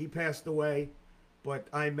 He passed away, but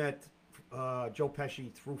I met Joe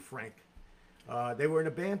Pesci through Frank. They were in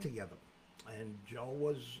a band together, and Joe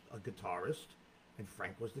was a guitarist, and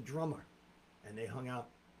Frank was the drummer. And they hung out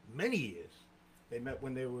many years. They met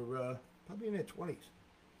when they were probably in their 20s.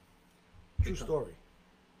 True story.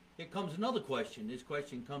 Here comes another question. This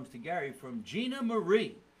question comes to Gary from Gina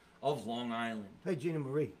Marie of Long Island. Hey, Gina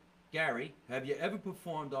Marie. Gary, have you ever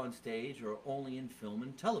performed on stage or only in film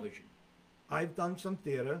and television? I've done some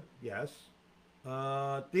theater, yes.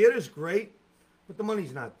 Theater's great, but the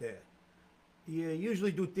money's not there. You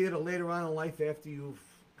usually do theater later on in life after you've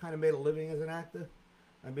kind of made a living as an actor.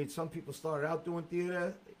 I mean, some people started out doing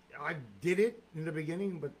theater. I did it in the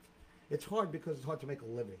beginning, but it's hard because it's hard to make a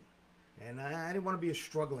living. And I didn't want to be a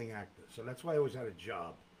struggling actor, so that's why I always had a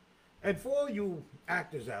job. And for all you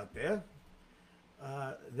actors out there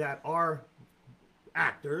that are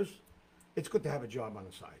actors, it's good to have a job on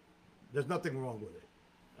the side. There's nothing wrong with it.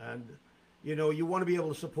 And, you want to be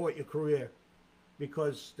able to support your career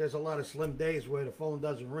because there's a lot of slim days where the phone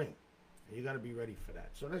doesn't ring. And you got to be ready for that.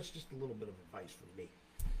 So that's just a little bit of advice from me.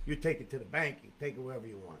 You take it to the bank, you take it wherever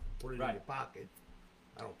you want. Put it in Right. your pocket.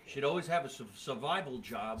 I don't care. Should always have a survival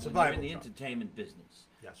job when you're Survival in the job. entertainment business.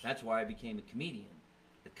 Yes. That's why I became a comedian.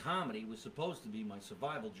 The comedy was supposed to be my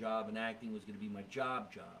survival job, and acting was going to be my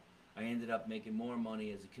job. I ended up making more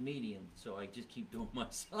money as a comedian, so I just keep doing my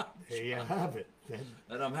side There you job, have it.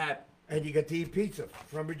 and I'm happy. And you get to eat pizza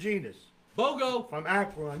from Regina's, BOGO! from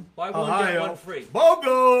Akron, Buy one, get Ohio. one free.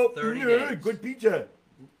 BOGO! 30 Yeah, days. good pizza.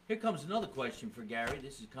 Here comes another question for Gary.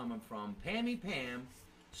 This is coming from Pammy Pam,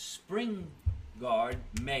 Springard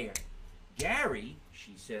Mayor. Gary,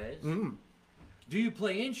 she says, do you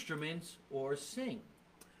play instruments or sing?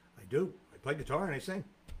 I do. I play guitar and I sing.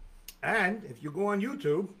 And if you go on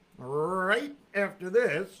YouTube, right after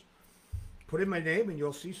this, put in my name and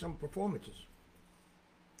you'll see some performances.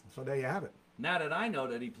 So there you have it. Now that I know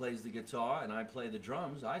that he plays the guitar and I play the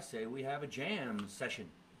drums, I say we have a jam session.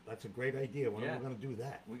 That's a great idea. When Yeah. are we going to do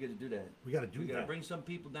that? We got to do that. We got to do We got to that. bring some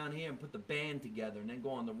people down here and put the band together and then go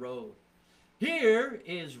on the road. Here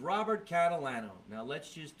is Robert Catalano. Now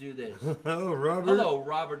let's just do this. Oh, Robert. Hello,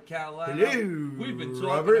 Robert Catalano. Hello, We've been talking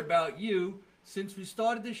Robert. about you since we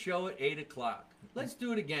started the show at 8 o'clock. Let's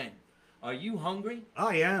do it again. Are you hungry?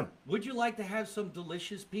 I am. Would you like to have some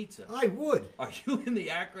delicious pizza? I would. Are you in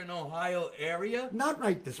the Akron, Ohio area? Not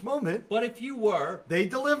right this moment. But if you were, They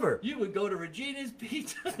deliver. you would go to Regina's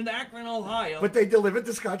Pizza in Akron, Ohio. But they deliver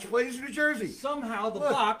to Scotch Plains, New Jersey. Somehow the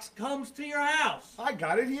Look. box comes to your house. I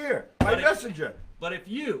got it here. By But it- messenger. But if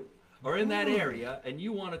you are in that area and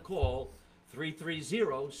you want to call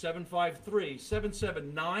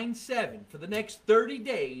 330-753-7797 for the next 30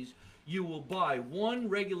 days, you will buy one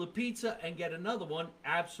regular pizza and get another one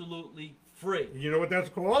absolutely free. You know what that's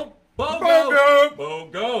called? BOGO! BOGO!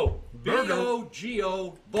 BOGO! BOGO.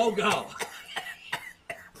 B-O-G-O, BOGO!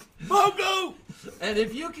 BOGO! And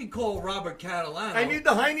if you can call Robert Catalano I need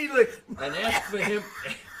the Heine lick. and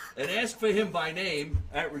ask for him by name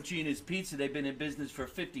at Regina's Pizza, they've been in business for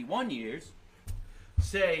 51 years,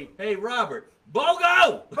 say, hey Robert,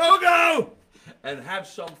 BOGO! BOGO! And have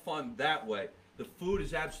some fun that way. The food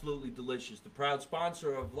is absolutely delicious. The proud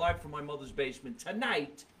sponsor of Live from My Mother's Basement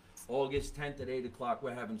tonight, August 10th at 8 o'clock.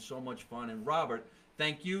 We're having so much fun. And Robert,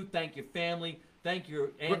 thank you, thank your family, thank your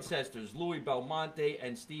ancestors, Louis Belmonte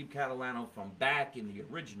and Steve Catalano from back in the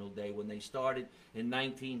original day when they started in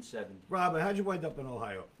 1970. Robert, how'd you wind up in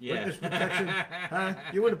Ohio? Yeah. Witness protection? Huh?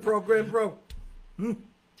 You in the program, bro?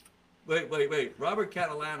 Wait. Robert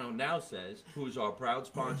Catalano now says, who's our proud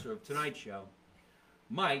sponsor of tonight's show,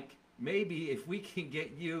 Mike, maybe if we can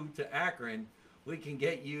get you to Akron, we can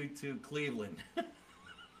get you to Cleveland.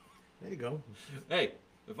 There you go. Hey,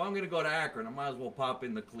 if I'm going to go to Akron, I might as well pop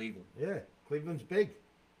into Cleveland. Yeah, Cleveland's big.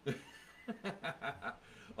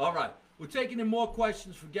 All right. We're taking in more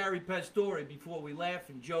questions for Gary Pastore before we laugh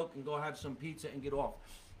and joke and go have some pizza and get off.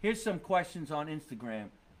 Here's some questions on Instagram.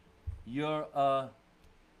 You're a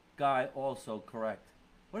guy also, correct?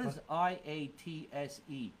 What is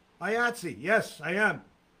IATSE? IATSE, yes, I am.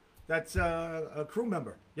 That's a crew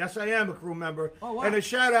member. Yes, I am a crew member. Oh, wow. And a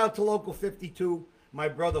shout out to Local 52, my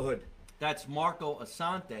brotherhood. That's Marco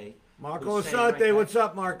Asante. Marco who's saying Asante, right what's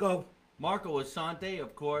up, Marco? Marco Asante,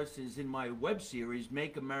 of course, is in my web series,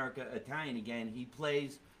 Make America Italian Again. He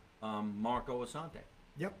plays Marco Asante.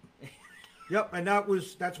 Yep. Yep, and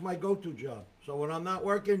that's my go-to job. So when I'm not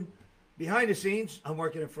working behind the scenes, I'm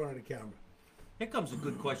working in front of the camera. Here comes a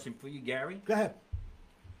good question for you, Gary. Go ahead.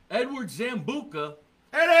 Edward Zambuca,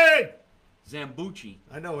 Eddie! Zambucci.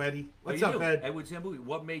 I know Eddie. How What's you up, doing? Ed? Edward Zambucci.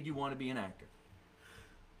 What made you want to be an actor?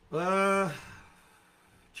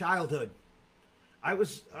 Childhood. I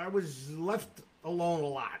was left alone a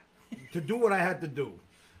lot to do what I had to do.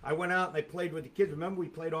 I went out and I played with the kids. Remember we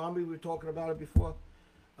played Army? We were talking about it before.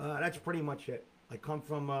 That's pretty much it. I come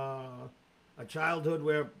from a childhood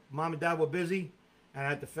where mom and dad were busy, and I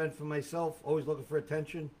had to fend for myself. Always looking for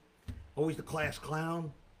attention. Always the class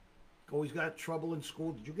clown. Always got trouble in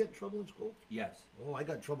school. Did you get in trouble in school? Yes. Oh, I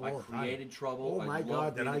got trouble I all the time. created trouble. Oh I my love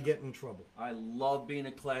God, did being I a- get in trouble? I love being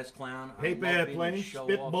a class clown. Paper I love being a airplanes, show-off.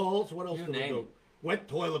 spitballs. What else You did we name do? it. Wet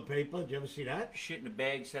toilet paper. Did you ever see that? Shit in a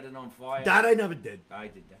bag, set it on fire. That I never did. I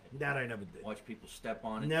did that. That I never did. Watch people step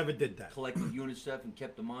on it. Never did that. Collected UNICEF and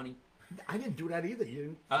kept the money. I didn't do that either.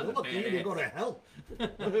 You I was a look, you need to badass. go to hell.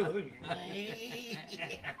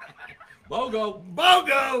 BOGO!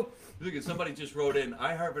 BOGO! Look at somebody just wrote in.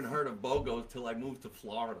 I haven't heard of BOGO till I moved to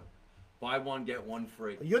Florida. Buy one, get one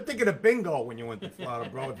free. You're thinking of bingo when you went to Florida,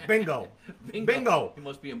 bro. It's bingo. Bingo. He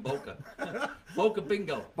must be in Boca. Boca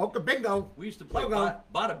Bingo. Boca bingo. We used to play BOGO.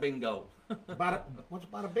 Bada Bingo. What's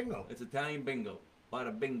about a bingo? It's Italian bingo.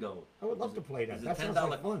 Bada Bingo. I would love to play that. There's That a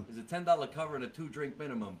sounds like fun. There's a $10 cover and a 2-drink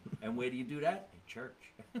minimum. And where do you do that? In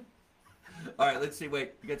church. All right, let's see.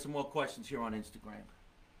 Wait, we got some more questions here on Instagram.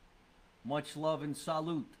 Much love and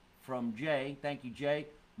salute from Jay. Thank you, Jay.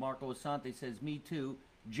 Marco Asante says, me too.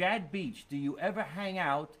 Jad Beach, do you ever hang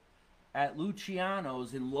out at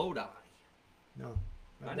Luciano's in Lodi? No.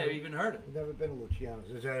 I never even heard of it. I've never been to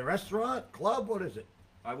Luciano's. Is it a restaurant, club? What is it?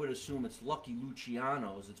 I would assume it's Lucky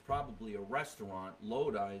Luciano's. It's probably a restaurant.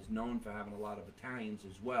 Lodi is known for having a lot of Italians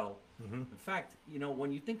as well. In fact, you know,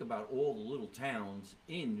 when you think about all the little towns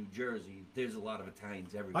in New Jersey, there's a lot of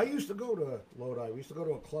Italians I everywhere. used to go to Lodi. We used to go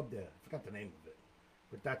to a club there. I forgot the name of it.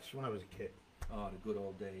 But that's when I was a kid. Oh, the good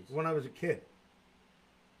old days. When I was a kid.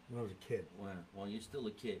 When I was a kid. Well, you're still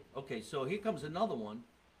a kid. Okay, so here comes another one.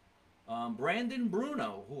 Brandon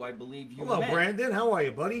Bruno, who I believe you Hello, met Brandon. How are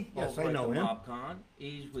you, buddy? Yes, over I at know the him. MobCon.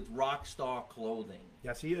 He's with Rockstar Clothing.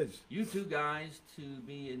 Yes, he is. You two guys to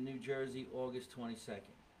be in New Jersey August 22nd.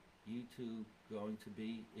 You two going to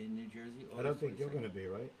be in New Jersey August 22nd? I don't think you're going to be,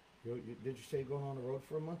 right? Did you say you're going on the road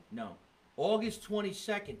for a month? No. August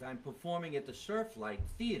 22nd, I'm performing at the Surflight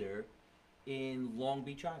Theater in Long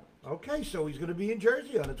Beach Island. Okay, so he's going to be in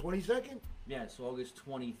Jersey on the 22nd? Yes, August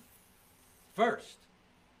 21st.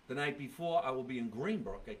 The night before, I will be in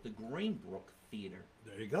Greenbrook at the Greenbrook Theater.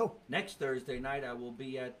 There you go. Next Thursday night, I will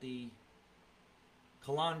be at the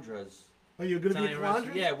Calandras. Oh, you're going to be at Italian restaurant.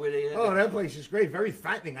 Calandra? Yeah, where they. Oh, that place is great. Very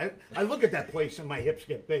fattening. I look at that place and my hips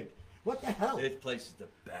get big. What the hell? This place is the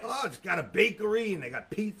best. Oh, it's got a bakery and they got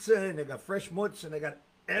pizza and they got fresh mutts and they got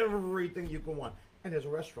everything you can want. And there's a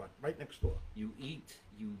restaurant right next door. You eat,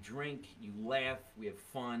 you drink, you laugh. We have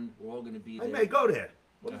fun. We're all going to be I there may go there.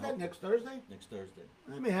 What I is that, hope- next Thursday? next Thursday.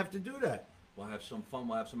 I may have to do that. We'll have some fun.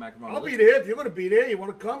 We'll have some macaroni. I'll be there. If you're going to be there, you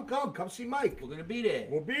want to come? Come see Mike. We're going to be there.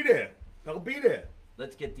 We'll be there. I'll be there.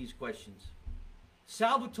 Let's get these questions.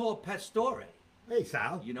 Salvatore Pastore. Hey,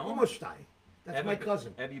 Sal. You know him? ¿Cómo está? That's Have my you been-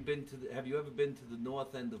 cousin. Have you been to? Have you ever been to the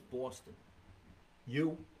north end of Boston?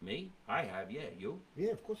 You? Me? I have. Yeah. You?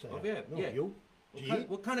 Yeah, of course I Oh, have. yeah, No, yeah. you?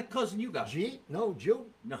 What kind of cousin you got? G? No, Jew?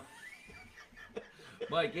 No.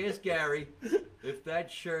 Mike, ask Gary if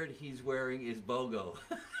that shirt he's wearing is BOGO.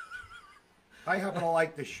 I happen to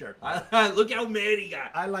like this shirt. Look how mad he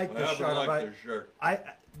got. I like this happen to shirt. like this shirt. I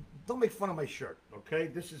don't make fun of my shirt, okay?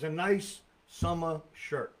 This is a nice summer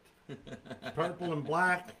shirt. It's purple and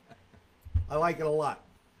black. I like it a lot.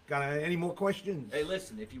 Got any more questions? Hey,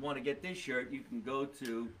 listen, if you want to get this shirt, you can go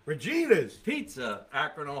to Regina's. Pizza,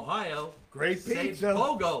 Akron, Ohio. Great Say pizza.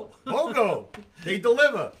 BOGO. BOGO. They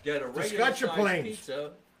deliver. Get a The regular Scotcher size planes.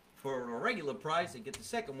 pizza for a regular price and get the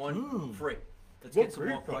second one free. Let's What get some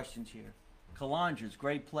more great price. questions here. Calandras,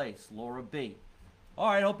 great place. Laura B. All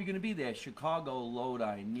right, hope you're going to be there. Chicago,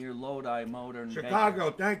 Lodi, near Lodi Motor. And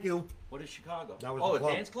Chicago, thank you. What is Chicago? That was oh, the a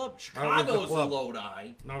club. dance club? That was the Chicago's club. in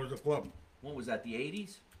Lodi. That was the club. When was that, the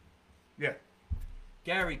 80s? Yeah.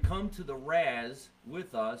 Gary, come to the Raz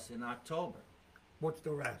with us in October. What's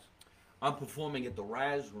the rest? I'm performing at the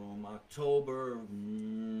Raz Room October,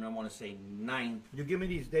 I want to say 9th You give me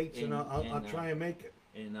these dates and I'll In, try and make it.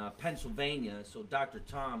 in Pennsylvania. So Dr.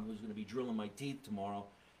 Tom, who's going to be drilling my teeth tomorrow,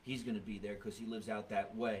 he's going to be there because he lives out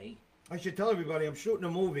that way. I should tell everybody I'm shooting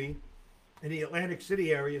a movie in the Atlantic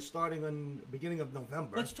City area starting on the beginning of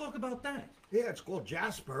November. Let's talk about that. Yeah, it's called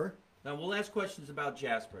Jasper. Now, we'll ask questions about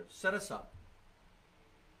Jasper. Set us up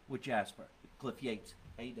with Jasper. Cliff Yates.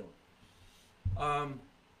 How you doing?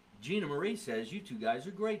 Gina Marie says, you two guys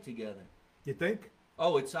are great together. You think?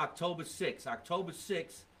 Oh, it's October 6th. October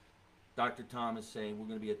 6th, Dr. Tom is saying we're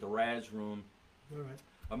going to be at the Raz Room. All right.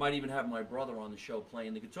 I might even have my brother on the show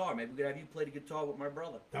playing the guitar. Maybe we could have you play the guitar with my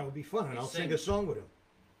brother. That would be fun, and He I'll sing sings. a song with him.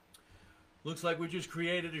 Looks like we just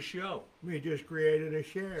created a show. We just created a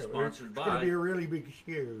show. Sponsored It's by- going to be a really big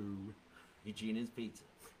show. Regina's Pizza.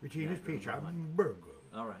 Regina's Yeah, Pizza right. Burger.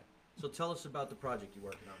 All right. So tell us about the project you're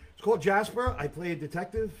working on. It's called Jasper. I play a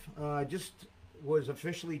detective. I just was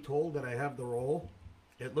officially told that I have the role.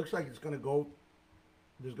 It looks like it's going to go.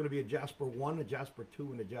 There's going to be a Jasper 1, a Jasper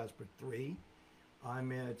 2, and a Jasper 3.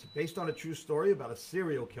 It's based on a true story about a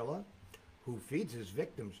serial killer who feeds his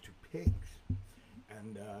victims to pigs.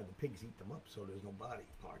 And the pigs eat them up, so there's no body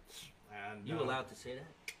parts. And You allowed to say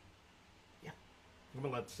that? Yeah. I'm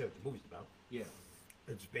allowed to say what the movie's about. Yeah.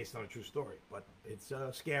 It's based on a true story, but it's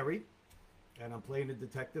scary. And I'm playing a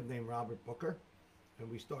detective named Robert Booker. And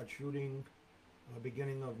we start shooting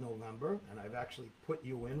beginning of November. And I've actually put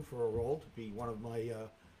you in for a role to be one of my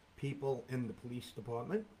people in the police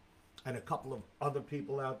department. And a couple of other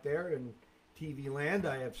people out there in TV land,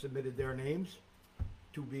 I have submitted their names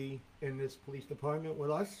to be in this police department with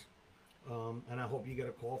us. And I hope you get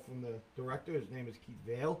a call from the director. His name is Keith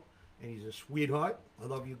Vale, and he's a sweetheart. I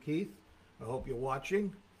love you, Keith. I hope you're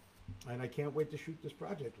watching, and I can't wait to shoot this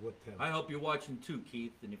project with him. I hope you're watching too,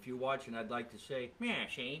 Keith. And if you're watching, I'd like to say, yeah,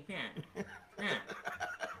 Shane, yeah. Yeah.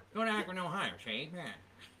 Go to Akron, Ohio, Shane,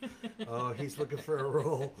 yeah. Oh, he's looking for a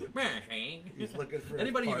role. He's looking for.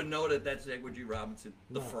 Anybody his part. even know that that's Edward G. Robinson,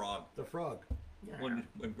 the No, Frog? The frog. When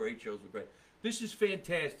great shows were great. This is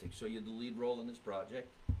fantastic. So you're the lead role in this project.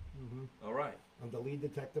 Mm-hmm. All right. I'm the lead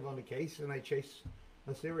detective on the case, and I chase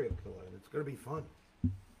a serial killer, and it's going to be fun.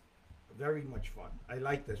 Very much fun. I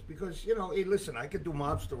like this because hey, listen, I could do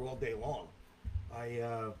mobster all day long.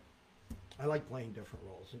 I like playing different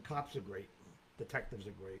roles, and cops are great, detectives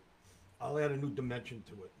are great. I'll add a new dimension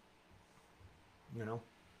to it.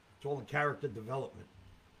 It's all in character development.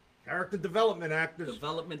 Character development, actors.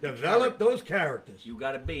 Development. Develop those characters. You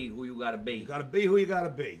got to be who you got to be. You got to be who you got to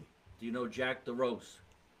be. Do you know Jack DeRose?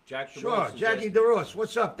 Jack DeRose. Sure, Jackie DeRose.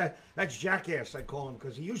 What's up? That's Jackass, I call him,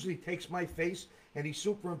 because he usually takes my face and he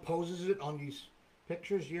superimposes it on these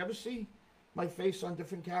pictures. You ever see my face on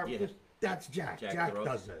different characters? Yeah. That's Jack. Jack Jack DeRose.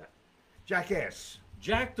 does that. Jackass.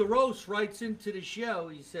 Jack DeRose writes into the show.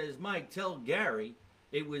 He says, Mike, tell Gary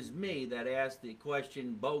it was me that asked the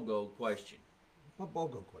BOGO question. What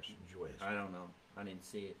BOGO question did you ask? I don't know. I didn't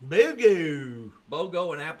see it. BOGO.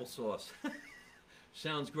 BOGO and applesauce.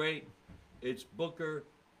 Sounds great. It's Booker,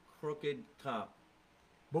 crooked cop.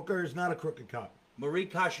 Booker is not a crooked cop. Marie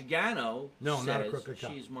Cashigano No, says, not a crooked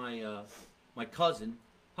cop. she's my cousin.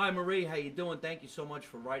 Hi, Marie. How you doing? Thank you so much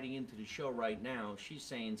for writing into the show right now. She's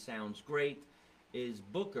saying, sounds great. Is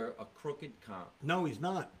Booker a crooked cop? No, he's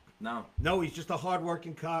not. No. No, he's just a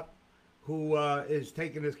hardworking cop who is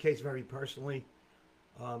taking this case very personally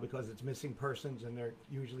because it's missing persons and they're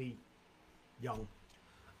usually young.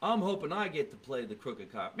 I'm hoping I get to play the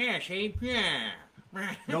crooked cop. Yeah, she. Yeah.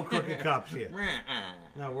 No crooked cops here.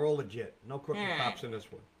 No, we're all legit. No crooked cops in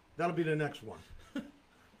this one. That'll be the next one.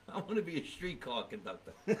 I want to be a streetcar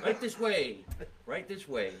conductor. Right this way. Right this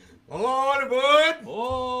way. On board!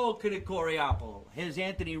 Oh, Coriapo. Here's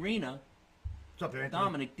Anthony Rena. What's up, Anthony?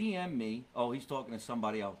 Dominic, DM me. Oh, he's talking to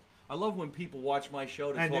somebody else. I love when people watch my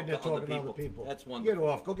show to And talk then they're to other talking to people. other people. That's Get wonderful.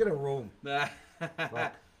 off. Go get a room.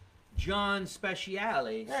 Fuck. John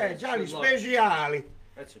Speciale. Hey, says, Johnny "Good luck." Speciale.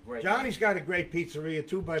 That's a great Johnny's got a great pizzeria,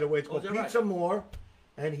 too, by the way. It's Oh, called is that Pizza More.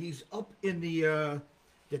 And he's up in the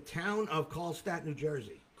town of Karlstadt, New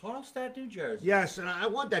Jersey. Karlstadt, New Jersey. Yes, and I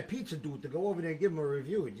want that pizza dude to go over there and give him a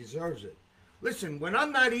review. He deserves it. Listen, when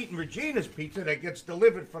I'm not eating Regina's pizza that gets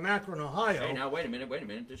delivered from Akron, Ohio, Hey, now, wait a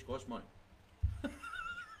minute. This costs money.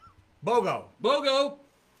 BOGO, BOGO!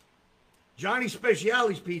 Johnny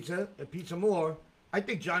Speciale's Pizza at Pizza More. I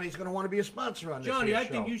think Johnny's going to want to be a sponsor on this Johnny, here I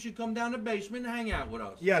show. think you should come down the basement and hang out with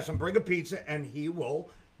us. Yes, and bring a pizza, and he will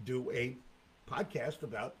do a podcast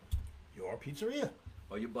about your pizzeria.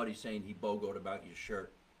 Oh, your buddy's saying he BOGO'd about your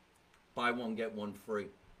shirt. Buy one, get one free.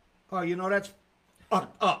 Oh, that's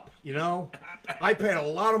up, I paid a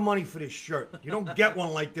lot of money for this shirt. You don't get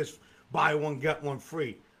one like this, buy one, get one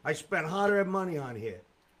free. I spent hard money on here.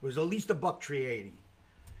 It was at least $1.80,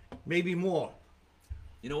 maybe more.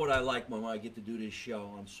 You know what I like when I get to do this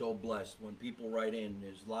show? I'm so blessed. When people write in,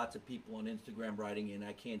 there's lots of people on Instagram writing in.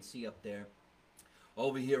 I can't see up there.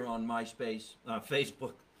 Over here on MySpace,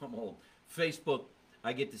 Facebook, I'm old. Facebook,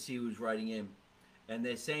 I get to see who's writing in. And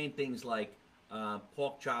they're saying things like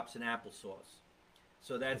pork chops and applesauce.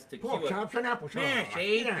 So that's the Pork chops and applesauce. Yeah,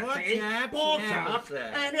 see? Pork chops Pork and chops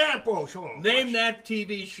applesauce. and applesauce. Name that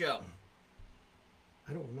TV show.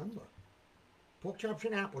 I don't remember. Pork chops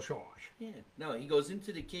and applesauce. Yeah. No, he goes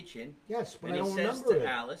into the kitchen. Yes, but and I he don't says remember to it.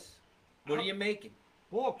 Alice, "What are you making?"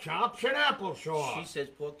 Pork chops and applesauce. She says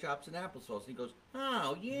pork chops and applesauce. And he goes,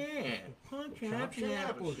 "Oh yeah, pork chops and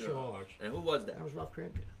applesauce." And who was that? That was Ralph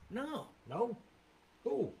Crampion. No, No?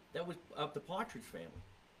 Who? that was of the Partridge Family.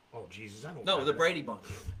 Oh, Jesus, I don't No, remember the that. Brady Bunch.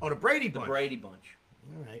 Oh, the Brady The Bunch. Brady Bunch.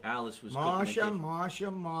 All right. Alice was cooking the kitchen.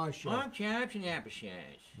 Marsha. Pork chops and applesauce.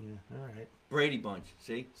 Yeah, all right. Brady Bunch.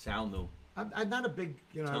 See, sound new. I'm not a big,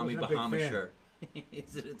 I Tommy wasn't a big Bahama fan. shirt.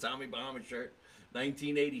 Is it a Tommy Bahama shirt?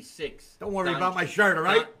 1986. Don't worry about my shirt, all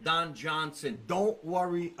right? Don Johnson. Don't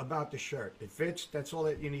worry about the shirt. It fits. That's all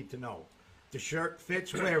that you need to know. The shirt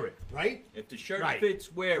fits, wear it, right? If the shirt Right.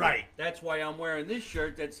 fits, wear it. Right. That's why I'm wearing this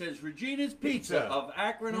shirt that says Regina's Pizza, Pizza. of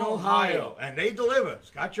Akron, In Ohio. And they deliver.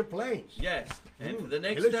 Scotch your planes. Yes. And for the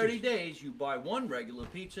next delicious. 30 days, you buy one regular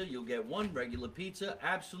pizza, you'll get one regular pizza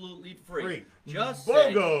absolutely free. Free. Just BOGO.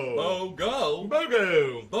 say BOGO.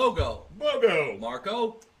 Bogo. BOGO. Bogo.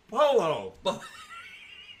 Marco. Polo. Bo-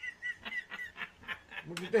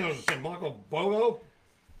 What do you think I was saying, Marco Bogo?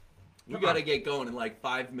 we got to get going in like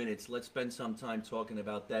 5 minutes. Let's spend some time talking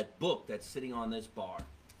about that book that's sitting on this bar.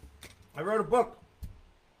 I wrote a book.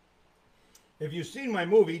 If you've seen my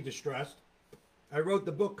movie, Distressed, I wrote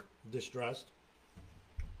the book, Distressed,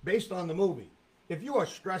 based on the movie. If you are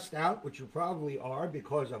stressed out, which you probably are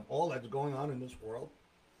because of all that's going on in this world,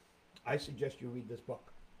 I suggest you read this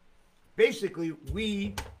book. Basically,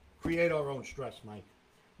 we create our own stress, Mike.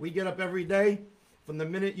 We get up every day. From the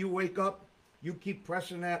minute you wake up, you keep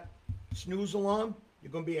pressing that snooze alarm,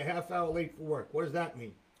 you're going to be a half hour late for work. What does that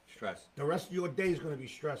mean? Stress. The rest of your day is going to be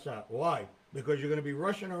stressed out. Why? Because you're going to be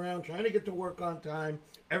rushing around trying to get to work on time.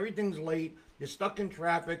 Everything's late. You're stuck in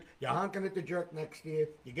traffic. You're honking at the jerk next to you.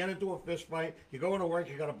 You get into a fist fight. You go into work.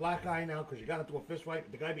 You got a black eye now because you got into a fist fight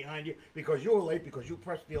with the guy behind you because you were late because you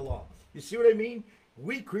pressed the alarm. You see what I mean?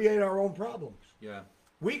 We create our own problems. Yeah.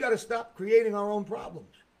 We got to stop creating our own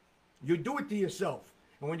problems. You do it to yourself.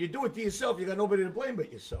 And when you do it to yourself, you got nobody to blame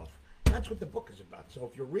but yourself. That's what the book is about. So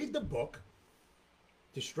if you read the book,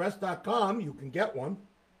 distress.com, you can get one.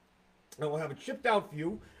 And we'll have it shipped out for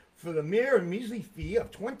you for the mere and measly fee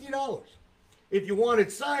of $20. If you want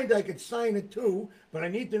it signed, I could sign it too, but I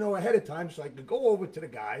need to know ahead of time so I could go over to the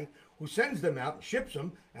guy who sends them out and ships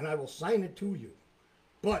them, and I will sign it to you.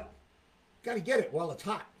 But got to get it while it's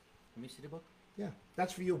hot. Let me see the book. Yeah,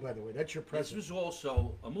 that's for you, by the way. That's your present. This was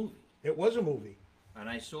also a movie. It was a movie. And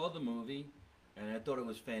I saw the movie, and I thought it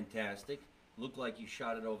was fantastic. Looked like you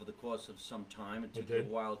shot it over the course of some time. It took you a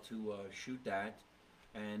while to shoot that.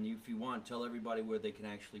 And if you want, tell everybody where they can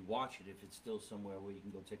actually watch it, if it's still somewhere where you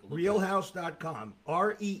can go take a look. Reelhouse.com,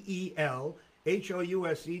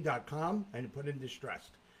 ReelHouse.com, and put in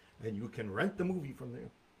Distressed. And you can rent the movie from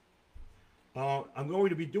there. I'm going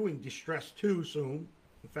to be doing Distressed 2 soon.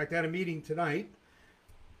 In fact, I had a meeting tonight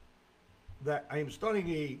that I am starting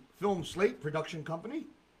a film slate production company,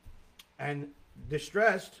 and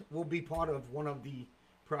Distressed will be part of one of the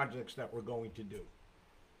projects that we're going to do.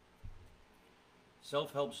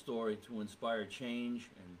 Self-help story to inspire change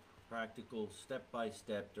and practical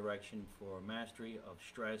step-by-step direction for mastery of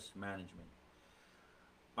stress management.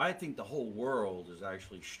 I think the whole world is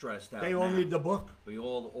actually stressed out. They all now. need the book. We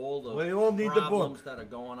all the They all need the problems book. that are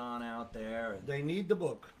going on out there. And They need the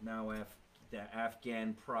book. now the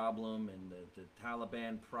Afghan problem and the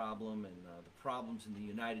Taliban problem and the problems in the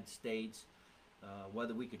United States.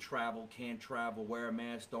 Whether we could travel, can't travel, wear a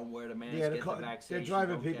mask, don't wear the mask, Yeah, get the vaccination. they're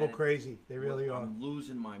driving don't people get it. crazy. They really are. I'm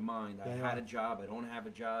losing my mind. I They had are. a job. I don't have a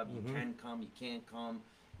job. Mm-hmm. You can come. You can't come.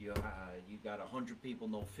 You got 100 people,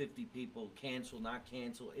 no 50 people. Cancel, not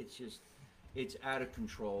cancel. It's out of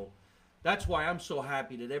control. That's why I'm so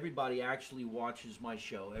happy that everybody actually watches my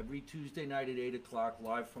show every Tuesday night at 8 o'clock,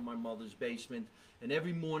 live from my mother's basement, and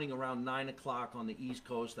every morning around 9 o'clock on the East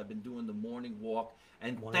Coast. I've been doing the morning walk.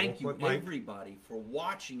 And thank you, everybody, for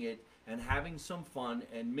watching it and having some fun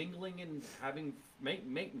and mingling and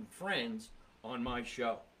making friends on my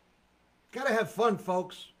show. Gotta have fun,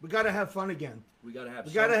 folks. We gotta have fun again. We gotta have.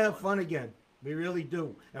 We gotta have fun again. We really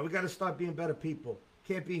do. And we gotta start being better people.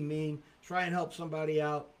 Can't be mean. Try and help somebody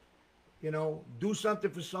out. You know, do something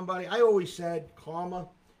for somebody. I always said karma.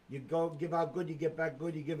 You go give out good, you get back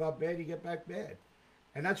good. You give out bad, you get back bad.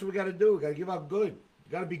 And that's what we gotta do. We gotta give out good.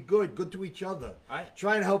 You gotta be good to each other.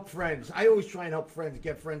 Try and help friends. I always try and help friends,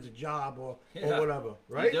 get friends a job or whatever,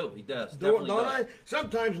 right? He does. Don't I?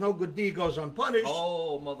 Sometimes no good deed goes unpunished.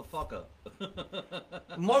 Oh, motherfucker.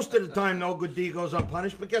 Most of the time, no good deed goes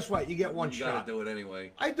unpunished. But guess what? You get one You shot. gotta do it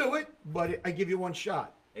anyway. I do it, but I give you one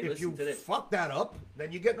shot. Hey, if you listen to this. fuck that up,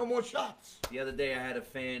 then you get no more shots. The other day I had a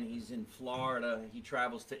fan. He's in Florida. He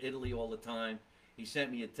travels to Italy all the time. He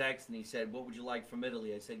sent me a text and he said, "What would you like from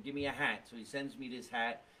Italy?" I said, "Give me a hat." So he sends me this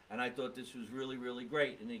hat, and I thought this was really, really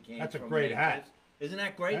great. And it came That's a from great Naples. hat. Isn't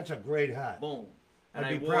that great? That's a great hat. Boom. And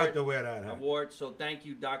I'd be wore proud it. to wear that I hat. wore it. So thank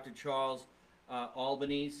you, Dr. Charles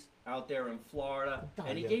Albanese out there in Florida.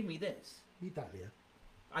 And he Italia. gave me this. Italia.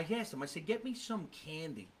 I asked him, I said, "Get me some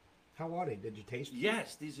candy." How are they? Did you taste them?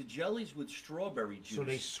 Yes, these are jellies with strawberry juice. So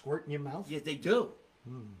they squirt in your mouth? Yes, they do.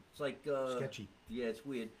 It's like Sketchy. Yeah, it's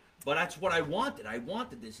weird. But that's what I wanted. I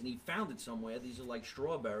wanted this, and he found it somewhere. These are like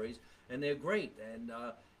strawberries, and they're great. And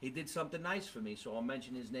he did something nice for me, so I'll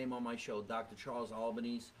mention his name on my show, Dr. Charles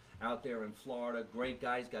Albanese, out there in Florida. Great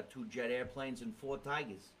guy. He's got 2 jet airplanes and 4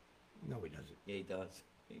 Tigers. No, he doesn't. Yeah, he does.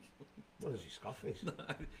 What is he, Scarface? He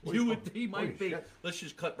might Holy be. shit. Let's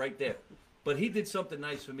just cut right there. But he did something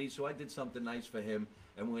nice for me, so I did something nice for him,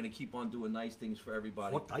 and we're going to keep on doing nice things for everybody.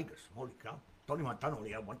 4 tigers. Holy cow. Tony Montana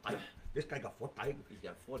only had 1 tiger. This guy got 4 tigers. He's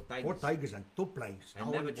got 4 Tigers. 4 tigers and 2 planes. I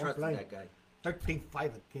never trusted that guy.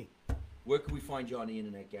 13.5 a king. Where can we find you on the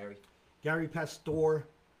internet, Gary?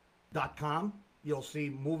 GaryPastor.com. You'll see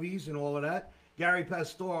movies and all of that. Gary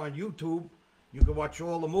Pastor on YouTube. You can watch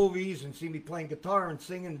all the movies and see me playing guitar and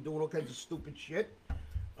singing and doing all kinds of stupid shit.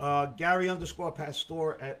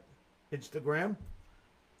 Gary_Pastor at Instagram.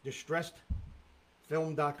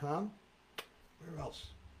 DistressedFilm.com. Where else?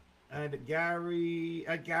 And Gary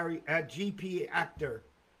at GP Actor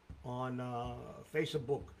on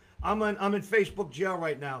Facebook. I'm in Facebook jail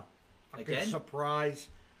right now. Fucking Again? surprise.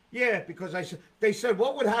 Yeah, because they said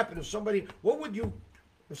what would happen if somebody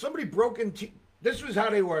broke into, this was how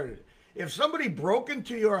they worded it. If somebody broke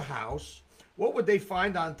into your house, what would they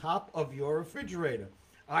find on top of your refrigerator?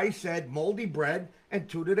 I said moldy bread and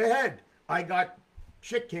two to the head. I got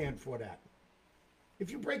shit canned for that.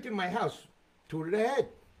 If you break in my house, two to the head.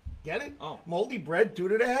 Get it? Oh. Moldy bread, two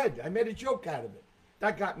to the head. I made a joke out of it.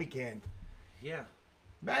 That got me canned. Yeah.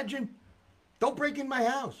 Imagine, don't break in my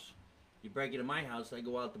house. You break into my house, I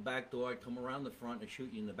go out the back door, I come around the front and shoot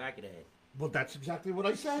you in the back of the head. Well, that's exactly what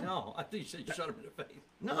I said. No, I think you said shut him in the face.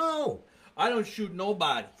 No. I don't shoot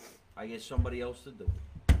nobody. I get somebody else to do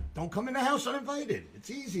it. Don't come in the house uninvited. It's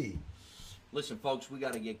easy. Listen, folks, we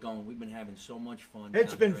got to get going. We've been having so much fun.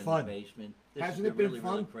 It's down been here in fun. the basement. This Hasn't has it been really,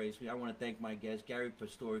 fun? really crazy. I want to thank my guest, Gary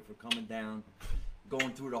Pastori, for coming down,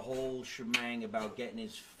 going through the whole shebang about getting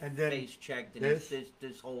his And then face checked and this.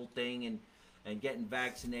 this whole thing and getting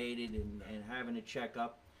vaccinated and having a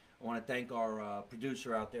checkup. I want to thank our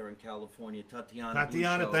producer out there in California, Tatiana.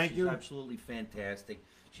 Tatiana, Blueshow. thank She's you. absolutely fantastic.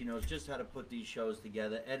 She knows just how to put these shows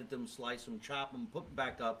together, edit them, slice them, chop them, put them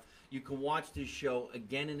back up. You can watch this show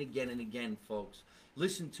again and again and again, folks.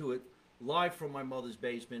 Listen to it live from my mother's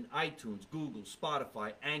basement, iTunes, Google,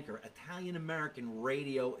 Spotify, Anchor, Italian American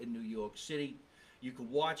Radio in New York City. You can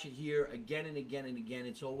watch it here again and again and again.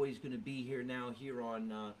 It's always going to be here now here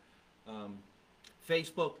on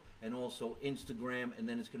Facebook and also Instagram, and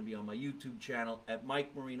then it's going to be on my YouTube channel at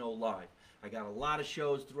Mike Marino Live. I got a lot of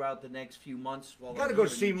shows throughout the next few months. While You gotta I'm go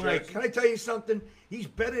here in see New Mike. Jersey. Can I tell you something? He's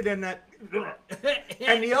better than that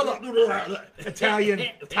and the other Italian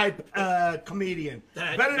type comedian.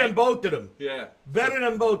 Better than both of them. Yeah. Better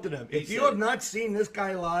than both of them. He If you said have it. not seen this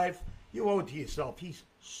guy live, you owe it to yourself. He's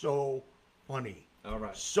so funny. All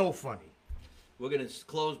right. So funny. We're going to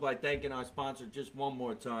close by thanking our sponsor just one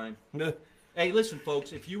more time. Hey, listen,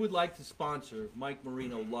 folks, if you would like to sponsor Mike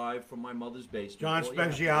Marino Live from my mother's basement, John all you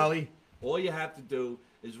have to do- Spenziali. all you have to do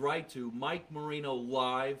is write to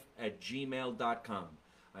MikeMarinoLive@gmail.com.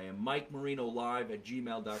 I am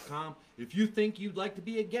MikeMarinoLive@gmail.com. If you think you'd like to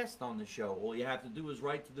be a guest on the show, all you have to do is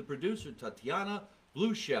write to the producer, Tatiana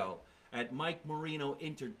Blueshow, at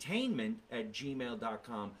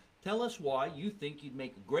MikeMarinoEntertainment@gmail.com. Tell us why you think you'd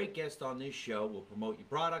make a great guest on this show. We'll promote your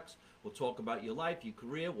products. We'll talk about your life, your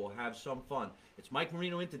career. We'll have some fun. It's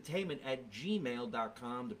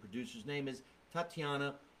MikeMarinoEntertainment@gmail.com. The producer's name is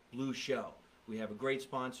Tatiana Blueshow. We have a great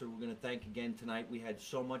sponsor we're going to thank again tonight. We had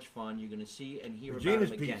so much fun. You're going to see and hear Regina's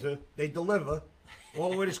about them again. Pizza. They deliver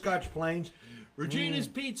all the way to Scotch Plains. Regina's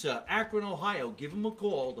Pizza, Akron, Ohio. Give them a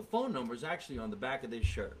call. The phone number is actually on the back of this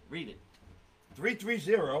shirt. Read it.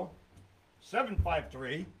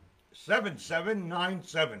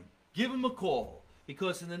 330-753-7797. Give them a call,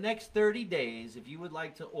 because in the next 30 days, if you would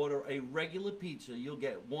like to order a regular pizza, you'll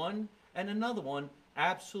get one and another one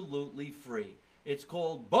absolutely free. It's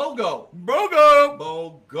called BOGO. BOGO!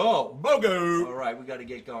 BOGO. BOGO! All right, we got to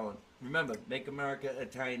get going. Remember, make America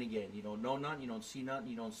Italian again. You don't know nothing, you don't see nothing,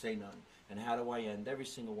 you don't say nothing. And how do I end every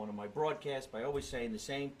single one of my broadcasts? By always saying the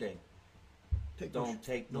same thing. Don't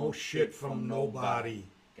take no shit from nobody.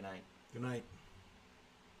 Good night. Good night.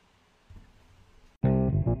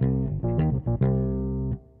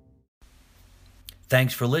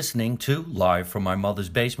 Thanks for listening to Live from My Mother's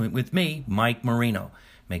Basement with me, Mike Marino.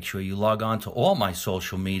 Make sure you log on to all my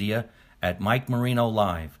social media at Mike Marino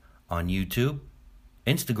Live on YouTube,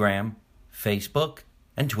 Instagram, Facebook,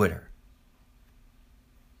 and Twitter.